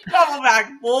huge duffel bag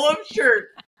full of shirts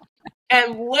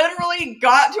and literally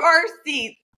got to our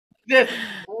seats. This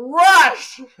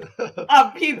rush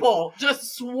of people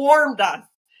just swarmed us.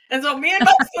 And so me and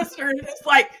my sister are just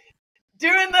like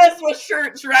doing this with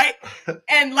shirts, right?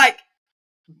 And like,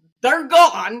 they're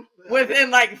gone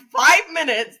within like 5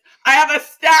 minutes. I have a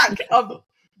stack of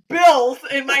bills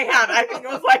in my hand. I think it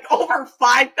was like over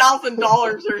 $5,000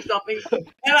 or something. And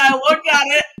I look at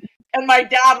it, and my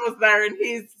dad was there, and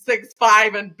he's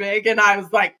 6'5" and big. And I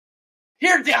was like,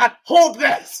 "Here, Dad, hold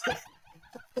this."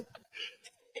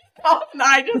 And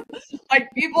I just,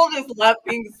 like, people just let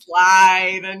things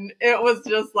slide. And it was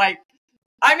just like,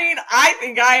 I mean, I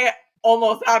think I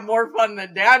almost had more fun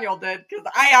than Daniel did, because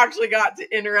I actually got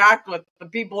to interact with the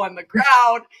people in the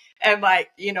crowd, and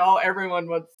like, you know, everyone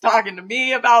was talking to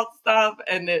me about stuff,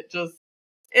 and it just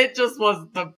was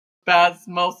the best,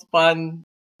 most fun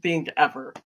thing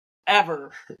ever.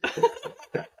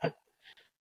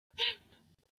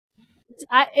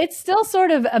 It still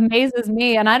sort of amazes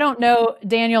me, and I don't know,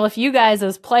 Daniel, if you guys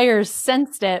as players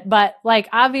sensed it, but like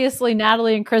obviously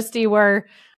Natalie and Christy were,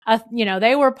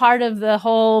 they were part of the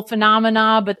whole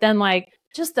phenomena, but then like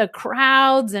just the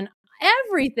crowds and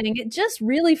everything, it just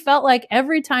really felt like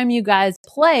every time you guys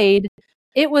played,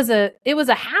 it was a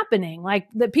happening. Like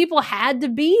the people had to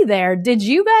be there. Did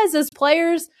you guys as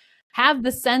players have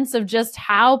the sense of just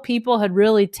how people had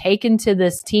really taken to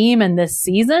this team and this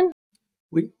season?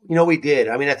 We did.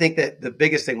 I mean, I think that the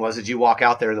biggest thing was that you walk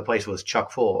out there and the place was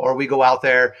chock full. Or we go out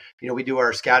there, we do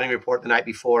our scouting report the night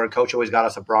before, and coach always got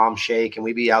us a Brahms shake, and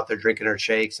we'd be out there drinking our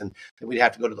shakes, and then we'd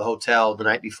have to go to the hotel the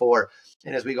night before.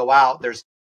 And as we go out, there's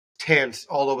tents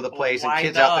all over the place and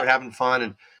kids out there having fun.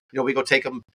 And, we go take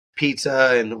them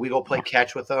pizza, and we go play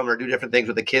catch with them or do different things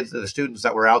with the kids, the students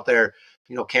that were out there,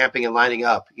 camping and lining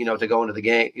up, to go into the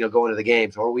game, go into the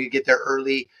games. Or we get there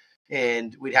early,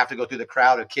 and we'd have to go through the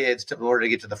crowd of kids in order to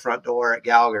get to the front door at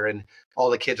Gallagher, and all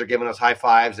the kids are giving us high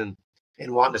fives and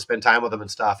wanting to spend time with them and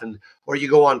stuff. And or you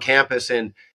go on campus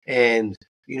and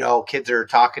kids are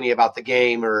talking to you about the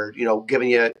game, or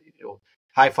giving you,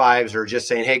 high fives, or just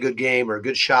saying, "Hey, good game," or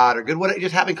 "Good shot," or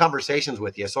just having conversations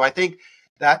with you. So I think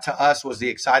that to us was the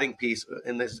exciting piece,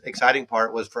 and this exciting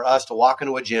part was for us to walk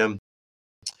into a gym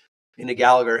into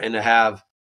Gallagher and to have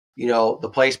the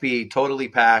place be totally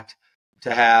packed,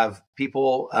 to have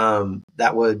people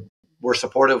that were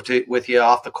supportive with you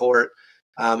off the court,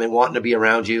 and wanting to be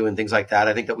around you and things like that.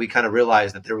 I think that we kind of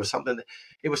realized that there was something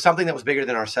that was bigger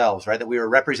than ourselves, right? That we were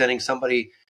representing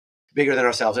somebody bigger than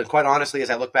ourselves. And quite honestly, as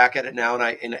I look back at it now,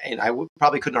 and I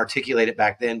probably couldn't articulate it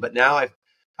back then, but now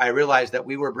I realized that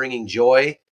we were bringing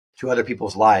joy to other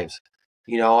people's lives.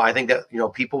 I think that,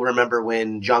 people remember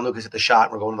when John Lucas hit the shot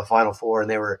and we're going to the Final Four, and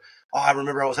they were, I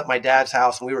remember I was at my dad's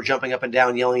house and we were jumping up and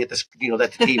down yelling at the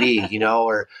TV,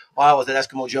 or, I was at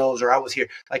Eskimo Joe's, or I was here.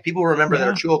 Like, people remember that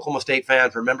are true Oklahoma State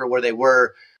fans remember where they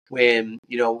were when,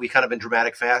 we kind of in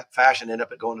dramatic fashion end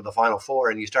up at going to the Final Four,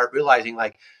 and you start realizing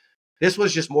like, this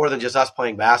was just more than just us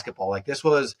playing basketball. Like, this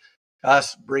was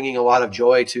us bringing a lot of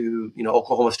joy to,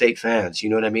 Oklahoma State fans, you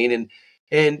know what I mean?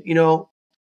 And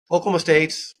Oklahoma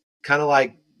State's kind of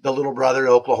like the little brother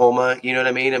to Oklahoma, you know what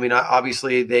I mean? I mean,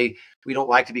 obviously we don't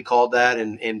like to be called that,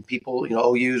 and people,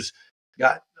 OU's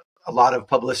got a lot of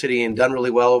publicity and done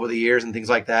really well over the years and things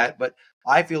like that. But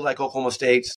I feel like Oklahoma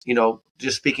State's,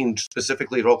 just speaking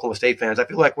specifically to Oklahoma State fans, I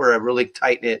feel like we're a really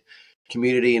tight-knit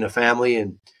community and a family.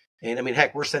 And I mean,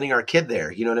 heck, we're sending our kid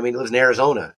there, you know what I mean? He lives in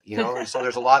Arizona, and so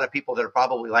there's a lot of people that are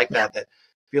probably like that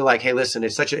feel like, hey, listen,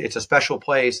 it's a special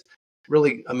place,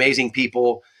 really amazing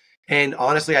people. And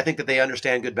honestly, I think that they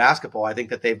understand good basketball. I think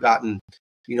that they've gotten,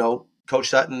 Coach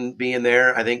Sutton being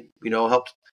there, I think,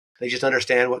 helped. They just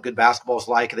understand what good basketball is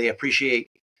like. They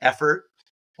appreciate effort.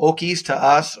 Okies to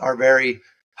us are very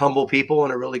humble people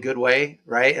in a really good way,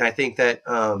 right? And I think that,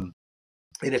 and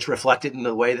it's reflected in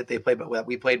the way that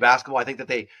we played basketball. I think that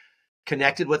they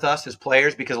connected with us as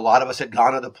players because a lot of us had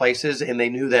gone other places, and they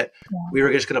knew that we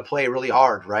were just going to play really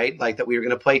hard, right? Like that we were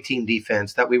going to play team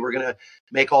defense, that we were going to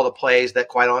make all the plays that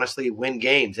quite honestly win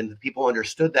games. And the people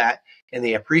understood that, and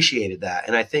they appreciated that.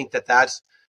 And I think that that's,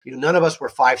 none of us were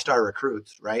 5-star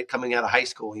recruits, right? Coming out of high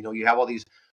school, you have all these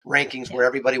rankings where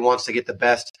everybody wants to get the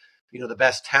best, the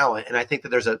best talent. And I think that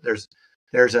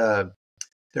there's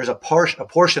a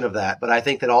portion of that, but I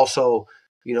think that also,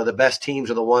 the best teams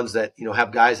are the ones that,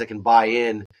 have guys that can buy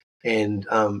in, and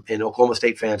Oklahoma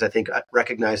State fans, I think,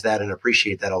 recognize that and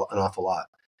appreciate that an awful lot.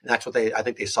 And that's what I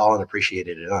think they saw and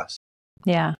appreciated in us.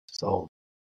 Yeah. So,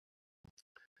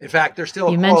 in fact, they're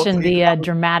still. You mentioned the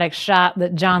dramatic shot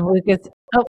that John Lucas.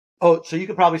 Oh, so you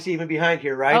can probably see even behind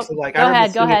here, right? Oh, So, like, go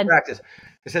ahead. Practice.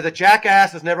 It says a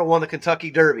jackass has never won the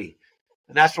Kentucky Derby,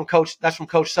 and that's from Coach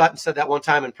Sutton. Said that one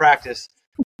time in practice.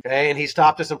 Okay, and he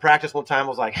stopped us in practice one time. I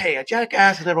was like, "Hey, a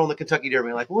jackass has never won the Kentucky Derby."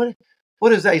 I'm like, what?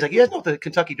 What is that? He's like, "You guys know what the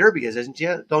Kentucky Derby is, isn't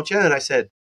you? Don't you?" And I said,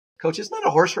 "Coach, it's not a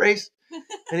horse race."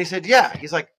 And he said, "Yeah."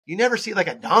 He's like, "You never see like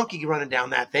a donkey running down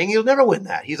that thing. You'll never win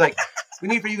that." He's like, "We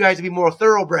need for you guys to be more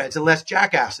thoroughbreds and less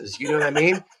jackasses." You know what I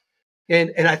mean?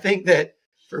 And I think that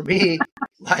for me,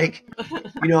 like,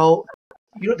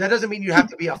 that doesn't mean you have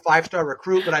to be a 5-star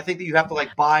recruit, but I think that you have to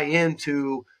like buy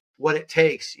into what it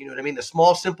takes. You know what I mean? The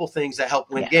small, simple things that help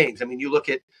win games. I mean, you look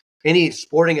at any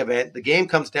sporting event, the game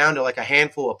comes down to like a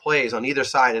handful of plays on either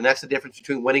side, and that's the difference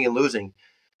between winning and losing.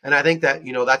 And I think that,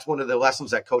 that's one of the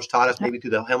lessons that Coach taught us, maybe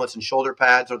through the helmets and shoulder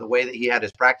pads or the way that he had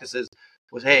his practices,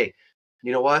 was, hey,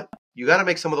 you know what? You got to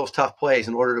make some of those tough plays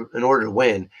in order to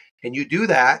win. And you do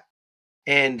that,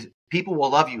 and people will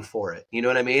love you for it. You know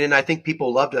what I mean? And I think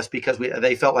people loved us because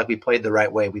they felt like we played the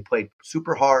right way. We played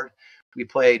super hard. We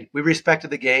respected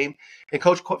the game. And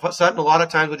Coach Sutton a lot of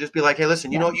times would just be like, "Hey,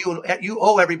 listen, you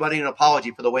owe everybody an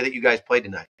apology for the way that you guys played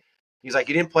tonight." He's like,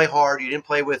 "You didn't play hard. You didn't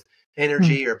play with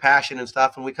energy or passion and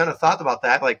stuff." And we kind of thought about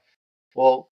that. Like,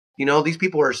 well, these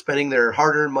people are spending their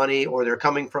hard-earned money, or they're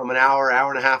coming from an hour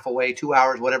and a half away, 2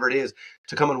 hours, whatever it is,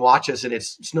 to come and watch us, and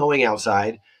it's snowing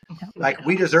outside. Like,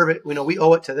 we deserve it. We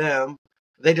owe it to them.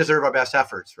 They deserve our best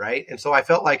efforts, right? And so I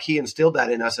felt like he instilled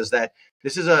that in us, is that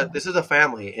this is a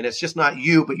family, and it's just not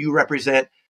you, but you represent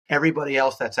everybody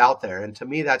else that's out there. And to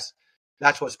me, that's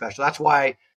what's special. That's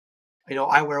why,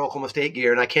 I wear Oklahoma State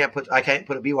gear, and I can't put a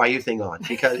BYU thing on,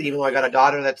 because even though I got a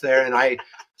daughter that's there, and I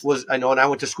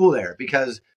went to school there,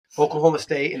 because Oklahoma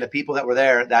State and the people that were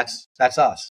there, that's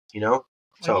us,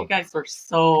 So you guys were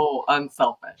so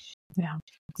unselfish.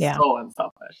 Yeah. So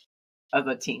unselfish as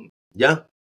a team. Yeah.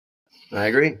 I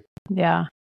agree. Yeah.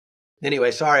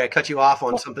 Anyway, sorry, I cut you off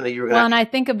on something that you were going to. Well, and I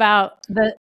think about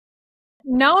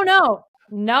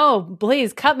No,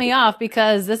 please cut me off,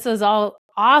 because this is all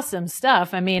awesome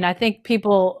stuff. I mean, I think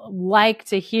people like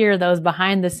to hear those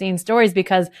behind the scenes stories,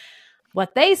 because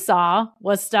what they saw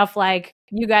was stuff like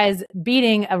you guys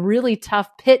beating a really tough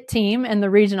Pitt team in the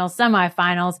regional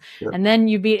semifinals. Sure. And then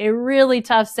you beat a really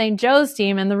tough St. Joe's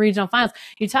team in the regional finals.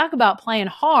 You talk about playing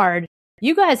hard.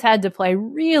 You guys had to play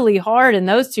really hard in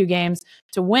those two games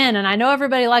to win. And I know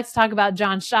everybody likes to talk about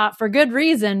John Schott for good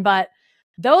reason, but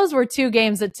those were two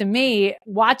games that, to me,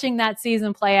 watching that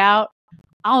season play out,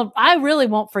 I really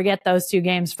won't forget those two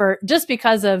games just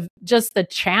because of just the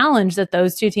challenge that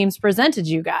those two teams presented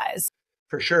you guys.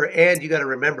 For sure. And you got to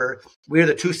remember, we're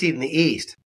the 2 seed in the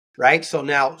East, right? So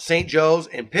now St. Joe's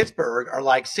and Pittsburgh are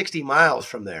like 60 miles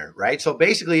from there, right? So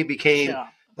basically it became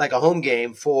like a home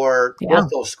game for both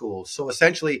those schools. So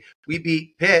essentially we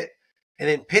beat Pitt, and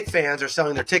then Pitt fans are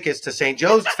selling their tickets to St.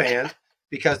 Joe's fans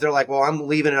because they're like, well, I'm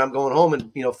leaving and I'm going home.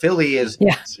 And, Philly is,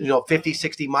 50,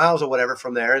 60 miles or whatever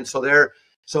from there. And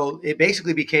so it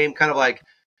basically became kind of like,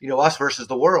 us versus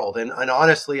the world. And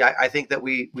honestly, I think that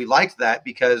we liked that,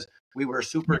 because we were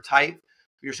super tight.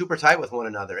 We were super tight with one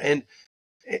another. And,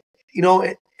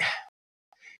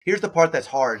 here's the part that's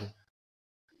hard.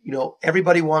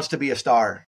 Everybody wants to be a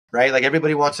star, right? Like,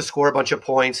 everybody wants to score a bunch of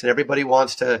points, and everybody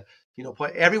wants to,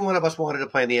 play. Every one of us wanted to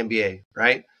play in the NBA,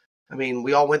 right? I mean,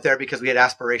 we all went there because we had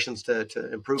aspirations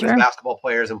to improve as basketball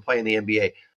players and play in the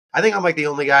NBA. I think I'm like the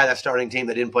only guy that's starting team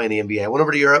that didn't play in the NBA. I went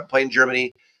over to Europe, played in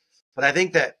Germany. But I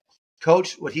think that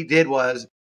Coach, what he did was,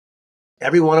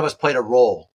 every one of us played a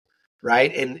role,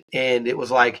 right? And it was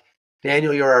like,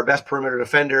 Daniel, you're our best perimeter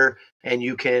defender, and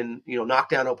you can, knock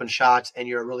down open shots, and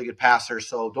you're a really good passer.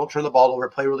 So don't turn the ball over,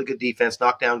 play really good defense,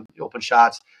 knock down open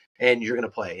shots, and you're going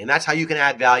to play. And that's how you can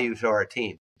add value to our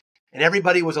team. And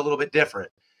everybody was a little bit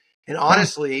different. And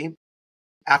honestly,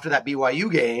 after that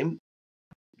BYU game,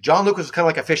 John Lucas was kind of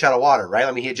like a fish out of water, right?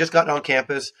 I mean, he had just gotten on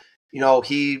campus.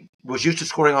 He was used to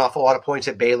scoring off a lot of points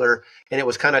at Baylor, and it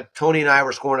was kind of Tony and I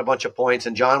were scoring a bunch of points,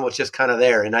 and John was just kind of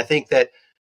there. And I think that,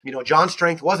 John's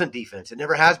strength wasn't defense. It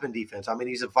never has been defense. I mean,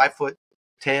 he's a 5'10"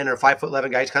 or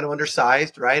 5'11" guy. He's kind of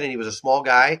undersized, right? And he was a small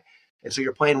guy. And so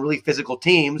you're playing really physical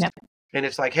teams. Yep. And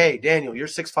it's like, hey, Daniel, you're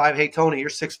 6'5". Hey, Tony, you're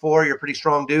 6'4". You're a pretty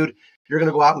strong dude. You're going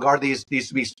to go out and guard these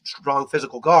strong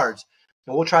physical guards.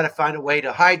 and we'll try to find a way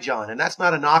to hide John. And that's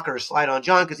not a knock or a slide on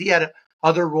John, because he had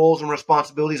other roles and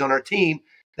responsibilities on our team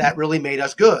that really made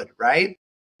us good, right?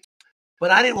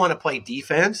 But I didn't want to play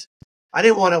defense. I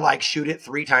didn't want to like shoot it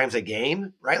 3 times a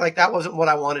game, right? Like that wasn't what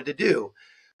I wanted to do.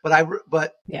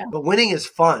 But winning is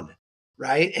fun,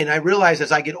 right? And I realize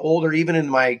as I get older, even in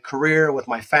my career with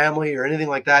my family or anything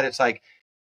like that, it's like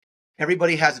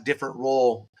everybody has a different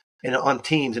role on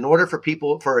teams. In order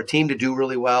for a team to do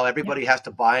really well, everybody has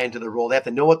to buy into the role. They have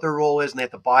to know what their role is, and they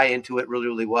have to buy into it really,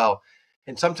 really well.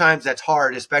 And sometimes that's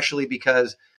hard, especially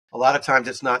because a lot of times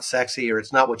it's not sexy or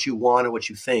it's not what you want or what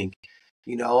you think,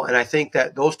 And I think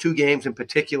that those 2 games in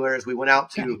particular, as we went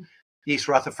out to East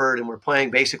Rutherford and we're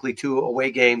playing basically 2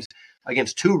 away games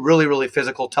against 2 really, really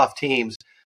physical, tough teams,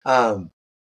 that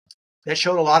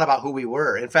showed a lot about who we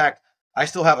were. In fact, I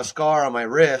still have a scar on my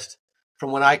wrist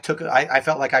from when I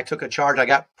felt like I took a charge. I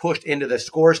got pushed into the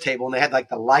scores table, and they had like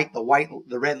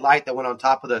the red light that went on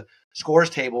top of the scores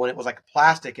table, and it was like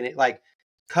plastic, and it like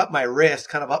cut my wrist,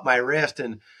 kind of up my wrist,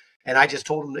 and I just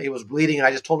told him it was bleeding, and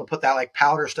I just told him to put that like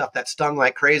powder stuff that stung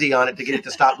like crazy on it to get it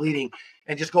to stop bleeding,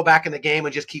 and just go back in the game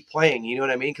and just keep playing. You know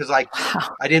what I mean? Because like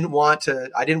I didn't want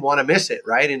to miss it,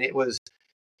 right? And it was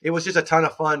just a ton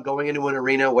of fun going into an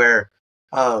arena where,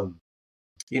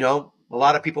 a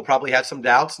lot of people probably had some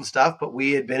doubts and stuff, but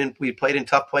we played in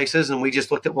tough places, and we just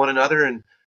looked at one another, and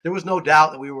there was no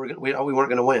doubt that we weren't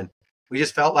going to win. We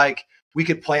just felt like we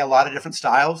could play a lot of different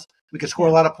styles. We could score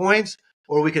a lot of points,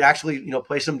 or we could actually,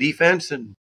 play some defense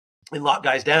and lock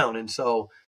guys down. And so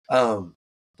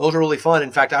those are really fun.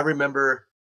 In fact, I remember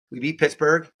we beat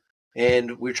Pittsburgh,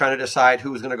 and we were trying to decide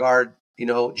who was going to guard,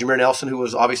 Jameer Nelson, who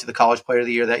was obviously the college player of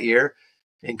the year that year.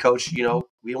 And coach,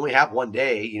 we only have one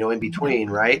day, in between,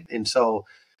 right? And so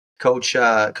coach,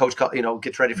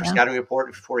 gets ready for scouting report.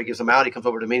 Before he gives them out, he comes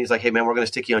over to me and he's like, "Hey man, we're going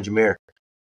to stick you on Jameer."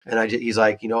 And he's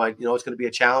like, I know it's going to be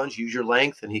a challenge. Use your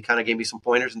length. And he kind of gave me some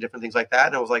pointers and different things like that.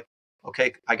 And I was like,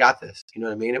 okay, I got this. You know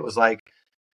what I mean? It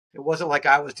wasn't like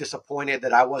I was disappointed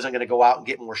that I wasn't going to go out and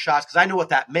get more shots, because I knew what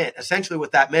that meant. Essentially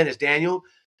what that meant is, Daniel,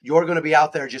 you're going to be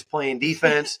out there just playing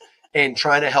defense and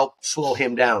trying to help slow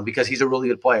him down because he's a really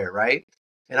good player, right?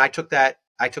 And I took that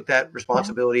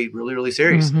responsibility really, really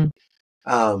seriously,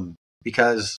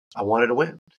 because I wanted to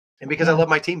win and because I love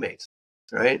my teammates,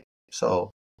 right?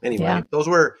 So anyway, those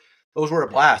were a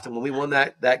blast. And when we won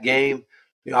that game,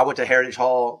 I went to Heritage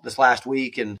Hall this last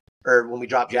week, or when we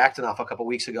dropped Jackson off a couple of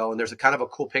weeks ago, and there's a kind of a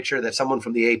cool picture that someone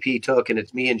from the AP took, and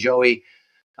it's me and Joey,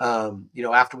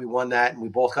 after we won that, and we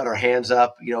both got our hands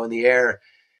up, in the air,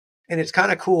 and it's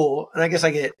kind of cool. And I guess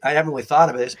I haven't really thought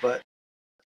of this, but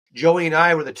Joey and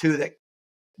I were the 2 that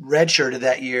redshirted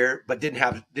that year, but didn't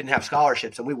have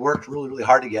scholarships, and we worked really, really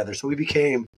hard together. So we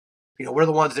became, we're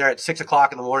the ones there at 6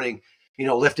 o'clock in the morning,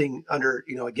 lifting under,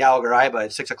 at Gallagher Iba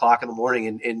at 6 o'clock in the morning,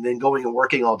 and then going and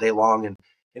working all day long. And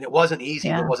it wasn't easy,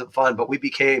 it wasn't fun, but we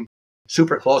became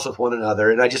super close with one another.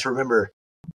 And I just remember,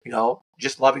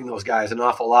 just loving those guys an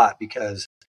awful lot because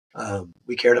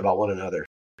we cared about one another,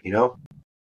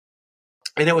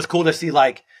 and it was cool to see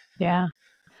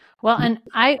well, and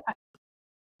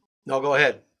no, go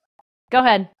ahead. Go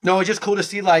ahead. No, it's just cool to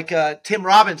see Tim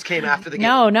Robbins came after the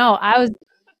game. No, I was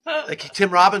Tim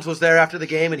Robbins was there after the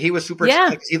game, and he was super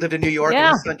excited because he lived in New York,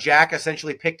 and his son Jack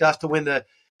essentially picked us to win the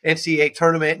NCAA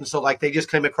tournament. And so they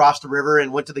just came across the river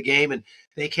and went to the game, and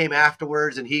they came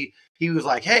afterwards, and he was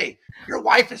like, "Hey, your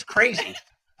wife is crazy."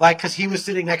 Because he was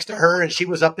sitting next to her and she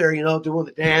was up there, doing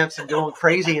the dance and going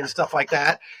crazy and stuff like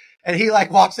that. And he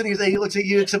walks in, he looks at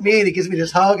you, looks at me, and he gives me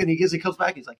this hug, and he comes back,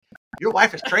 and he's like, "Your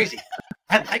wife is crazy.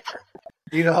 I like her."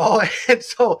 And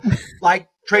so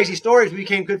crazy stories. We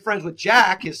became good friends with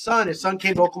Jack, his son. His son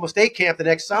came to Oklahoma State camp the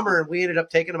next summer, and we ended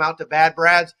up taking him out to Bad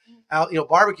Brad's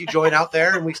barbecue joint out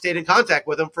there, and we stayed in contact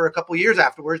with him for a couple of years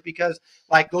afterwards because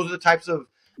those are the types of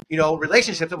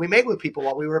relationships that we made with people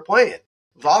while we were playing. It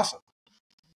was awesome.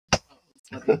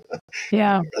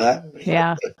 Yeah.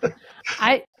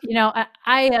 I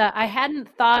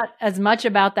hadn't thought as much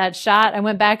about that shot. I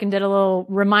went back and did a little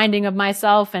reminding of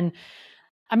myself, and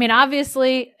I mean,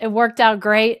 obviously it worked out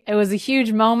great. It was a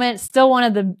huge moment, still one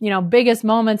of the, biggest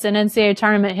moments in NCAA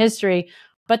tournament history.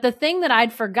 But the thing that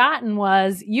I'd forgotten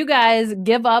was you guys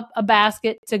give up a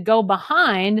basket to go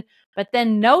behind, but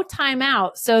then no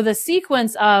timeout. So the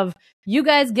sequence of you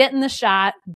guys getting the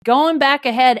shot, going back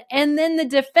ahead, and then the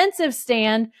defensive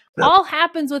stand all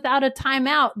happens without a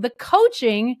timeout. The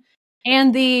coaching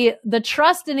and the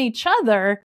trust in each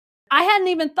other, I hadn't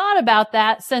even thought about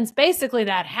that since basically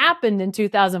that happened in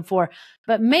 2004.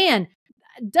 But man,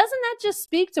 doesn't that just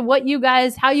speak to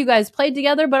how you guys played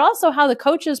together, but also how the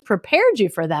coaches prepared you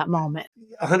for that moment?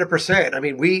 100%. I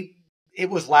mean, it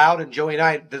was loud, and Joey and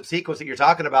I, the sequence that you're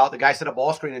talking about, the guy set a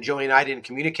ball screen and Joey and I didn't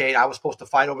communicate. I was supposed to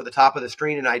fight over the top of the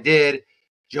screen and I did.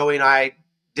 Joey and I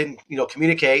didn't,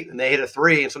 communicate, and they hit a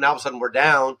three. And so now all of a sudden we're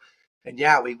down, and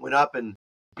we went up, and,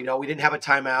 we didn't have a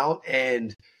timeout,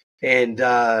 and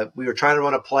we were trying to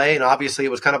run a play, and obviously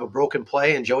it was kind of a broken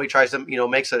play, and Joey tries to,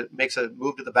 makes a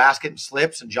move to the basket and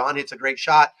slips, and John hits a great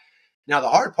shot. Now the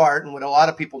hard part, and what a lot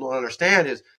of people don't understand,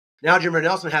 is now Jimmer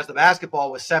Nelson has the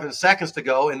basketball with 7 seconds to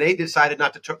go, and they decided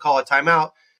not to call a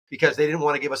timeout because they didn't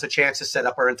want to give us a chance to set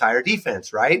up our entire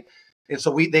defense, right? And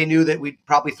so they knew that we'd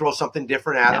probably throw something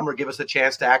different at them or give us a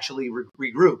chance to actually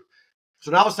regroup.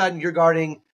 So now all of a sudden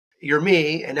you're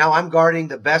me, and now I'm guarding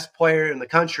the best player in the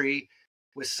country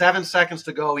with 7 seconds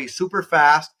to go. He's super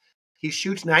fast. He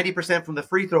shoots 90% from the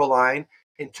free throw line,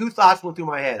 and 2 thoughts went through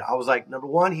my head. I was like, number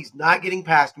one, he's not getting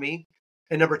past me,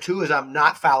 and number 2 is I'm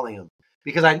not fouling him.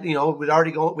 Because they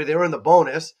were in the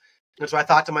bonus. And so I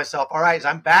thought to myself, all right, as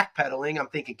I'm backpedaling, I'm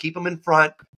thinking, keep him in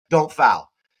front, don't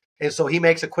foul. And so he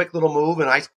makes a quick little move, and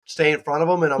I stay in front of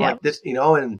him, and I'm like this,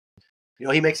 and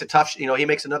he makes a tough, he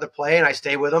makes another play, and I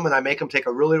stay with him, and I make him take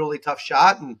a really, really tough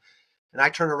shot, and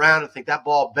I turn around and think that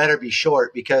ball better be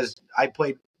short, because I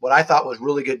played what I thought was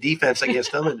really good defense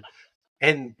against him,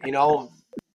 and it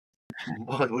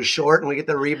was short, and we get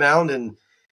the rebound, and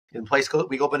in place,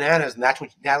 we go bananas, and that's when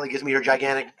Natalie gives me her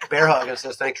gigantic bear hug and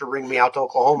says, "Thanks for bringing me out to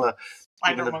Oklahoma."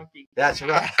 Monkey. That's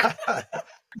right,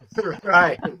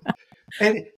 right.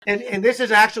 And this is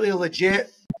actually a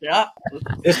legit. Yeah,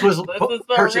 this was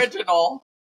the original.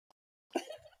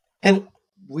 And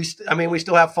we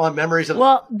still have fond memories of.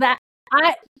 Well, that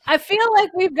I feel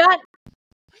like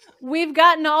we've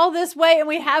gotten all this way, and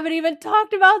we haven't even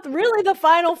talked about really the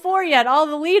Final Four yet. All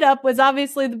the lead up was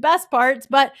obviously the best parts,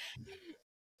 but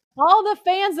all the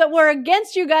fans that were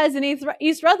against you guys in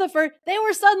East Rutherford, they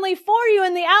were suddenly for you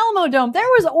in the Alamo Dome. There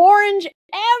was orange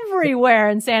everywhere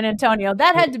in San Antonio.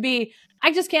 That had to be,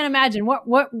 I just can't imagine.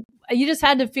 What you just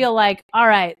had to feel like, all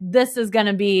right, this is going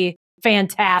to be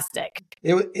fantastic.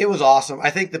 It was awesome.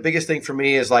 I think the biggest thing for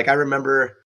me is, like, I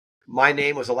remember my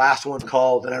name was the last one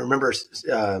called, and I remember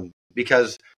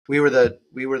because we were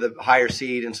the higher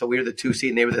seed, and so we were the 2 seed,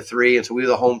 and they were the 3, and so we were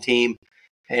the home team,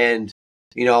 and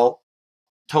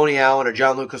Tony Allen or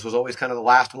John Lucas was always kind of the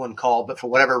last one called, but for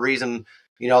whatever reason,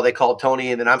 they called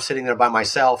Tony, and then I'm sitting there by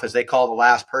myself as they call the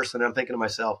last person. And I'm thinking to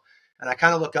myself, and I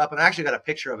kind of look up, and I actually got a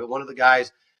picture of it. One of the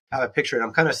guys have a picture, and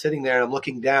I'm kind of sitting there and I'm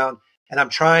looking down, and I'm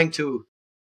trying to,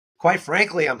 quite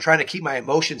frankly, I'm trying to keep my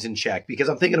emotions in check, because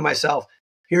I'm thinking to myself,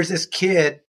 here's this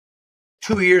kid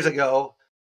 2 years ago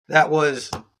that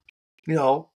was,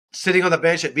 sitting on the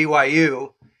bench at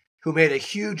BYU, who made a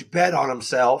huge bet on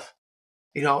himself,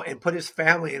 and put his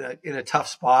family in a tough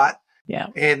spot. Yeah.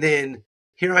 And then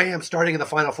here I am starting in the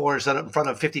Final Four in front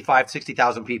of 55,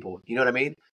 60,000 people. You know what I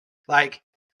mean? Like,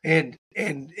 and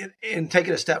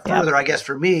taking a step further, I guess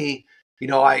for me,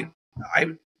 I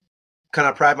kind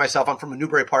of pride myself. I'm from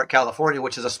Newbury Park, California,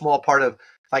 which is a small part of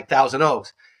like Thousand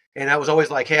Oaks. And I was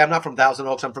always like, hey, I'm not from Thousand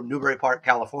Oaks. I'm from Newbury Park,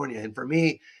 California. And for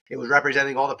me, it was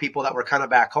representing all the people that were kind of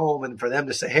back home. And for them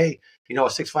to say, hey, a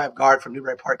 6'5" guard from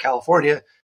Newbury Park, California,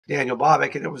 Daniel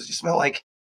Bobik, and it just felt like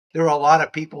there were a lot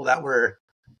of people that were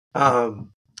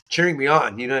cheering me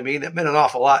on. You know what I mean? That meant an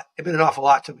awful lot. It meant an awful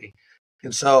lot to me.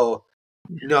 And so,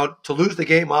 to lose the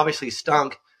game obviously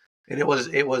stunk, and it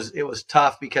was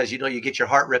tough, because you get your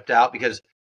heart ripped out, because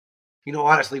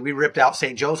honestly, we ripped out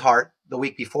St. Joe's heart the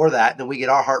week before that, and then we get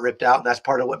our heart ripped out, and that's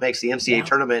part of what makes the NCAA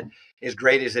tournament as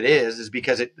great as it is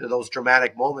because those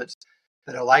dramatic moments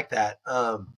that are like that.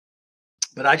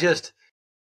 But I just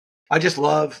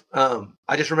love,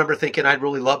 I just remember thinking, I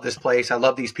really love this place. I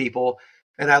love these people,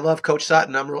 and I love Coach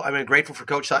Sutton. I'm grateful for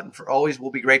Coach Sutton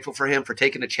will be grateful for him for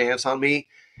taking a chance on me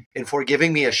and for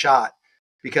giving me a shot,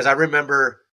 because I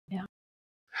remember,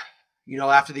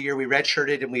 after the year we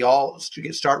redshirted and we all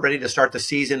start ready to start the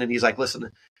season, and he's like,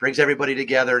 listen, brings everybody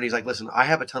together, and he's like, listen, I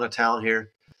have a ton of talent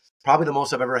here, probably the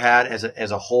most I've ever had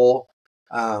as a whole.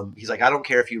 He's like, I don't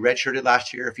care if you redshirted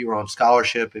last year, if you were on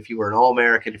scholarship, if you were an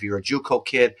All-American, if you were a JUCO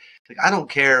kid. Like, I don't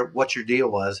care what your deal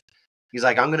was. He's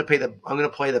like, I'm going to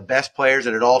play the best players,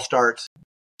 and it all starts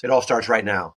right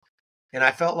now. And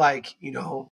I felt like,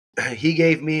 he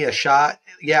gave me a shot.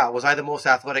 Yeah, was I the most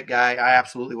athletic guy? I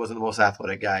absolutely wasn't the most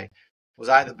athletic guy. Was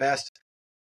I the best?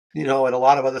 And a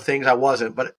lot of other things I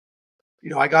wasn't. But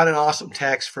I got an awesome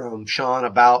text from Sean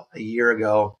about a year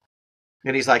ago,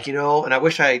 and he's like, and I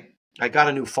wish I got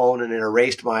a new phone, and it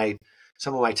erased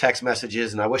some of my text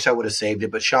messages, and I wish I would have saved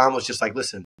it. But Sean was just like,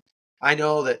 listen, I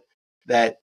know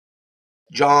that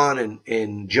John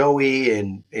and Joey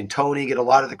and Tony get a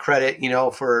lot of the credit,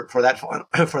 for that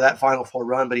for that Final Four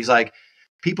run. But he's like,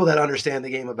 people that understand the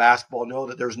game of basketball know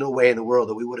that there's no way in the world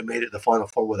that we would have made it to the Final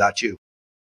Four without you.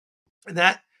 And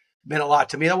that meant a lot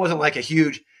to me. That wasn't like a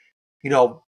huge,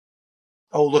 oh,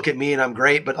 look at me and I'm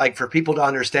great. But like for people to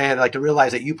understand, like to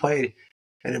realize that you played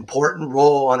an important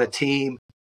role on a team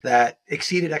that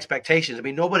exceeded expectations. I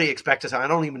mean, nobody expected us. I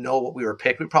don't even know what we were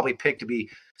picked. We probably picked to be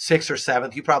 6th or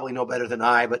 7th. You probably know better than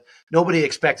I, but nobody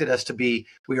expected us to be.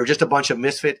 We were just a bunch of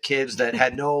misfit kids that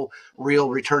had no real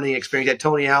returning experience. You had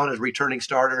Tony Allen as returning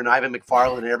starter and Ivan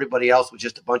McFarland, and everybody else was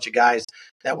just a bunch of guys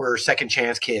that were second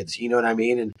chance kids. You know what I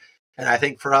mean? And I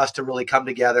think for us to really come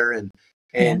together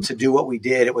and to do what we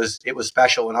did, it was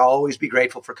special. And I'll always be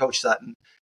grateful for Coach Sutton,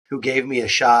 who gave me a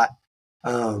shot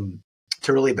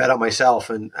to really bet on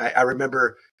myself. And I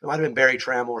remember it might have been Barry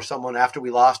Trammell or someone after we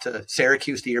lost to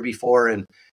Syracuse the year before and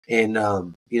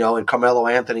Carmelo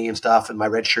Anthony and stuff in my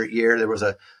redshirt year, there was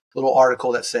a little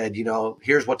article that said,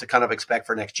 here's what to kind of expect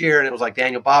for next year. And it was like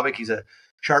Daniel Bobik, he's a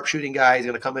sharp shooting guy. He's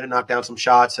going to come in and knock down some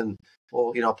shots and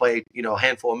we'll, play, a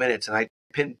handful of minutes. And I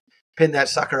pinned that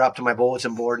sucker up to my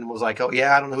bulletin board and was like, oh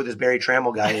yeah, I don't know who this Barry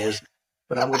Trammell guy is,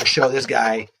 but I'm going to show this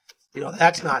guy,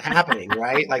 that's not happening,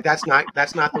 right? Like that's not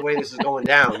the way this is going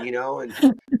down,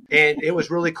 and it was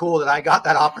really cool that I got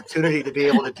that opportunity to be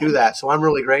able to do that. So I'm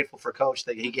really grateful for Coach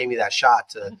that he gave me that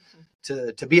shot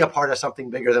to be a part of something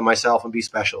bigger than myself and be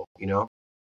special, And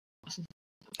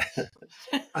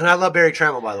I love Barry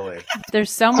Trammell, by the way.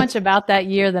 There's so much about that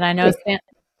year that I know.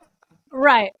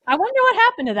 Right. I wonder what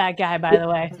happened to that guy, by the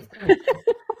way.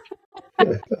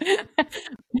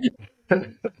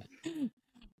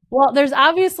 Well, there's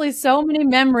obviously so many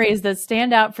memories that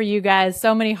stand out for you guys,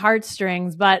 so many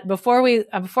heartstrings. But before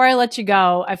I let you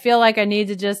go, I feel like I need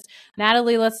to just,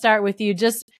 Natalie, let's start with you.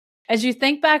 Just as you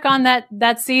think back on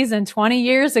that season 20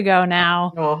 years ago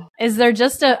now, is there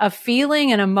just a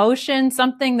feeling, an emotion,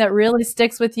 something that really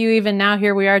sticks with you even now?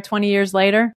 Here we are 20 years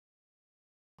later.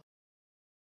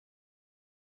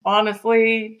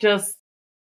 Honestly, just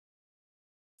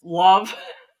love.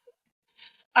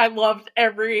 I loved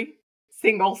every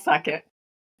single second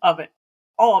of it,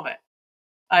 all of it.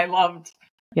 I loved,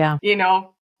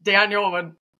 Daniel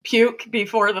would puke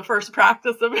before the first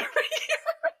practice of every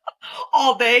year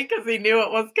all day because he knew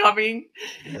it was coming.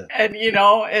 Yeah. And,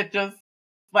 it just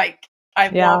like, I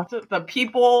loved the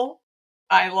people.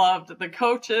 I loved the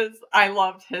coaches. I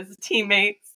loved his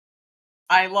teammates.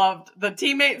 I loved the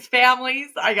teammates' families.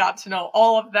 I got to know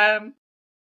all of them.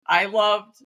 I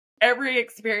loved every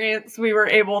experience we were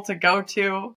able to go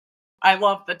to. I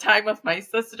loved the time with my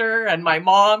sister and my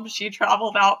mom. She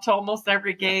traveled out to almost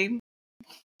every game.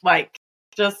 Like,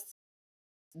 just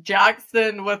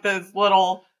Jackson with his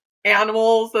little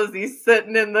animals as he's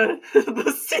sitting in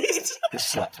the seat.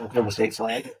 His Oklahoma State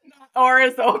flag. Or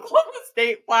his Oklahoma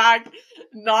State flag,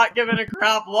 not giving a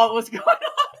crap what was going on.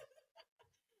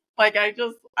 Like,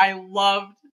 I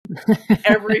loved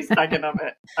every second of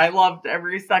it. I loved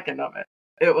every second of it.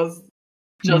 It was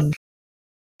just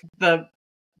the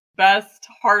best,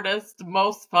 hardest,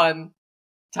 most fun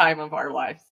time of our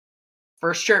lives.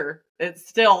 For sure. It's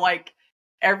still like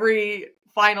every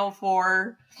Final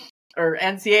Four or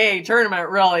NCAA tournament,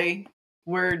 really,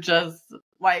 we're just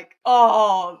like,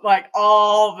 all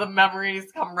the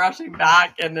memories come rushing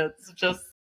back. And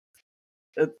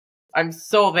I'm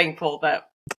so thankful that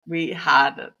we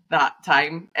had that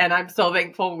time. And I'm so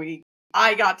thankful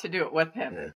I got to do it with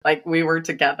him. Yeah. Like we were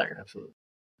together. Absolutely.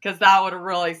 Because that would have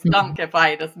really stunk if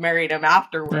I just married him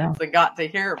afterwards and got to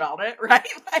hear about it, right?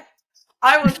 Like,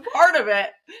 I was part of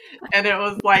it. And it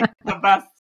was like the best,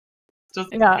 the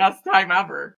best time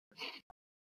ever.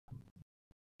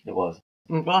 It was.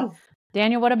 It was.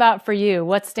 Daniel, what about for you?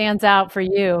 What stands out for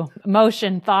you?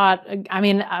 Emotion, thought? I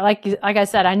mean, like I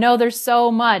said, I know there's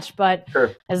so much, but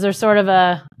is there sort of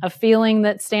a feeling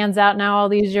that stands out now all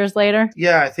these years later?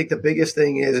 Yeah, I think the biggest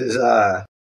thing is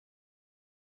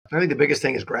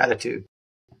gratitude,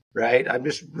 right? I'm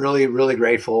just really, really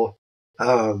grateful.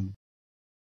 I'm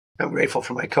grateful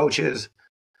for my coaches.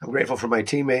 I'm grateful for my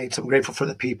teammates. I'm grateful for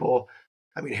the people.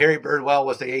 I mean, Harry Birdwell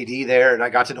was the AD there, and I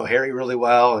got to know Harry really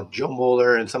well, and Joe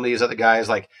Mueller and some of these other guys.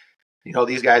 Like,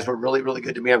 these guys were really, really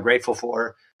good to me. I'm grateful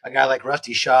for a guy like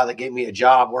Rusty Shaw that gave me a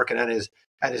job working at his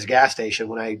gas station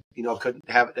when I, didn't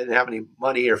have any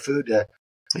money or food to,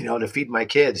 to feed my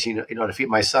kids, to feed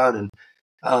my son. And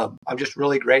I'm just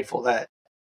really grateful that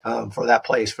for that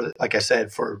place, for, like I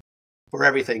said, for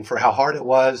everything, for how hard it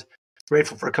was.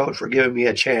 Grateful for Coach for giving me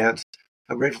a chance.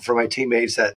 I'm grateful for my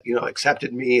teammates that,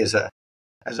 accepted me as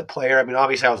a player. I mean,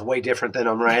 obviously I was way different than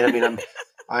them, right? I mean,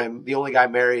 I'm the only guy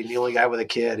married and the only guy with a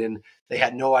kid, and they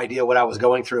had no idea what I was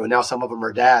going through. And now some of them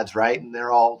are dads, right? And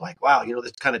they're all like, wow,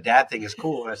 this kind of dad thing is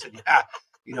cool. And I said, yeah,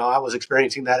 I was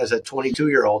experiencing that as a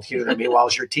 22-year-old, you know what I mean? While I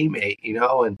was your teammate,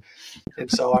 and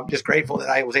so I'm just grateful that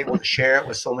I was able to share it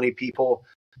with so many people,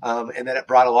 and that it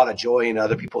brought a lot of joy into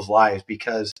other people's lives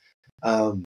because,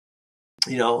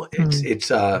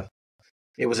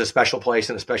 it was a special place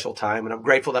and a special time. And I'm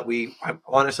grateful that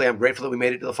I'm grateful that we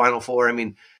made it to the Final Four. I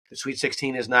mean, the Sweet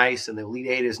 16 is nice and the Elite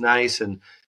Eight is nice. And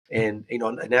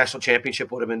a national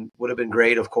championship would have been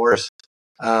great, of course.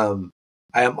 I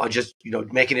am just,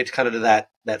 making it kind of to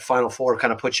that Final Four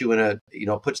kind of puts you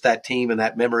puts that team and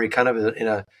that memory kind of in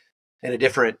a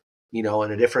different, in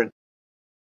a different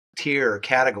tier or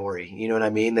category. You know what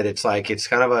I mean? That it's like, it's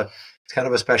kind of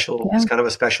a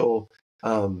special,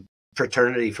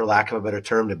 fraternity, for lack of a better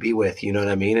term, to be with, you know what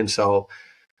I mean? And so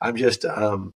I'm just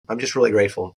really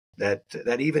grateful that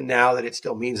even now that it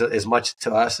still means as much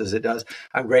to us as it does.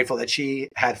 I'm grateful that she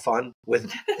had fun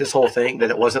with this whole thing, that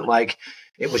it wasn't like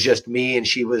it was just me and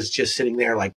she was just sitting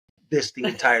there like this the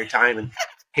entire time and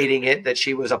hating it, that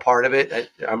she was a part of it.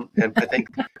 And I think,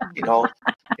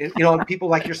 people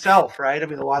like yourself, right? I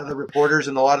mean, a lot of the reporters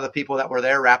and a lot of the people that were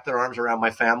there wrapped their arms around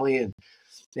my family and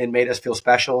made us feel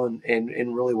special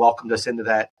and really welcomed us into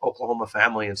that Oklahoma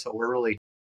family. And so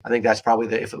I think that's probably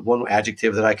if one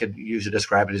adjective that I could use to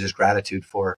describe it is just gratitude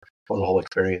for the whole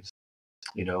experience,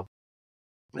 And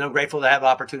I'm grateful to have the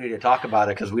opportunity to talk about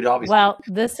it because we'd obviously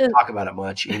talk about it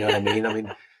much. You know what I mean? I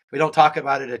mean, we don't talk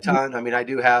about it a ton. I mean, I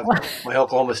do have my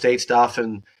Oklahoma State stuff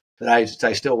and that I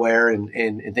still wear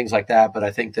and things like that. But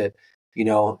I think that,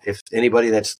 if anybody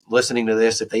that's listening to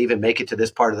this, if they even make it to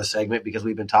this part of the segment, because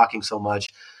we've been talking so much,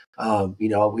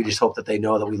 we just hope that they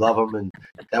know that we love them and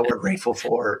that we're grateful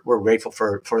for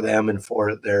them and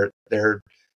for their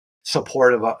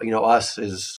support of, us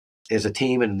as a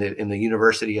team and in the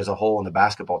university as a whole and the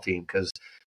basketball team, because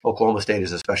Oklahoma State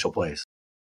is a special place.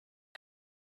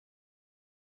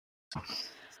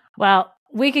 Well,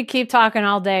 we could keep talking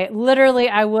all day. Literally,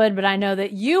 I would, but I know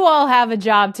that you all have a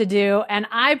job to do, and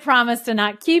I promise to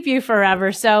not keep you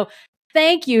forever. So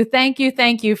thank you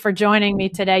for joining me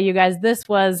today, you guys. This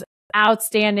was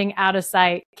outstanding, out of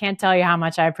sight. Can't tell you how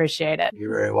much I appreciate it.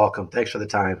 You're very welcome. Thanks for the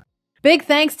time. Big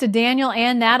thanks to Daniel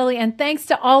and Natalie, and thanks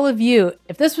to all of you.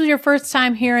 If this was your first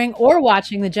time hearing or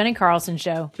watching the Jenni Carlson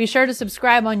Show, be sure to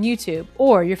subscribe on YouTube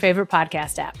or your favorite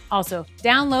podcast app. Also,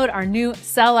 download our new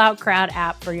Sellout Crowd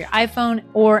app for your iPhone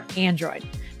or Android.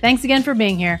 Thanks again for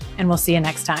being here, and we'll see you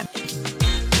next time.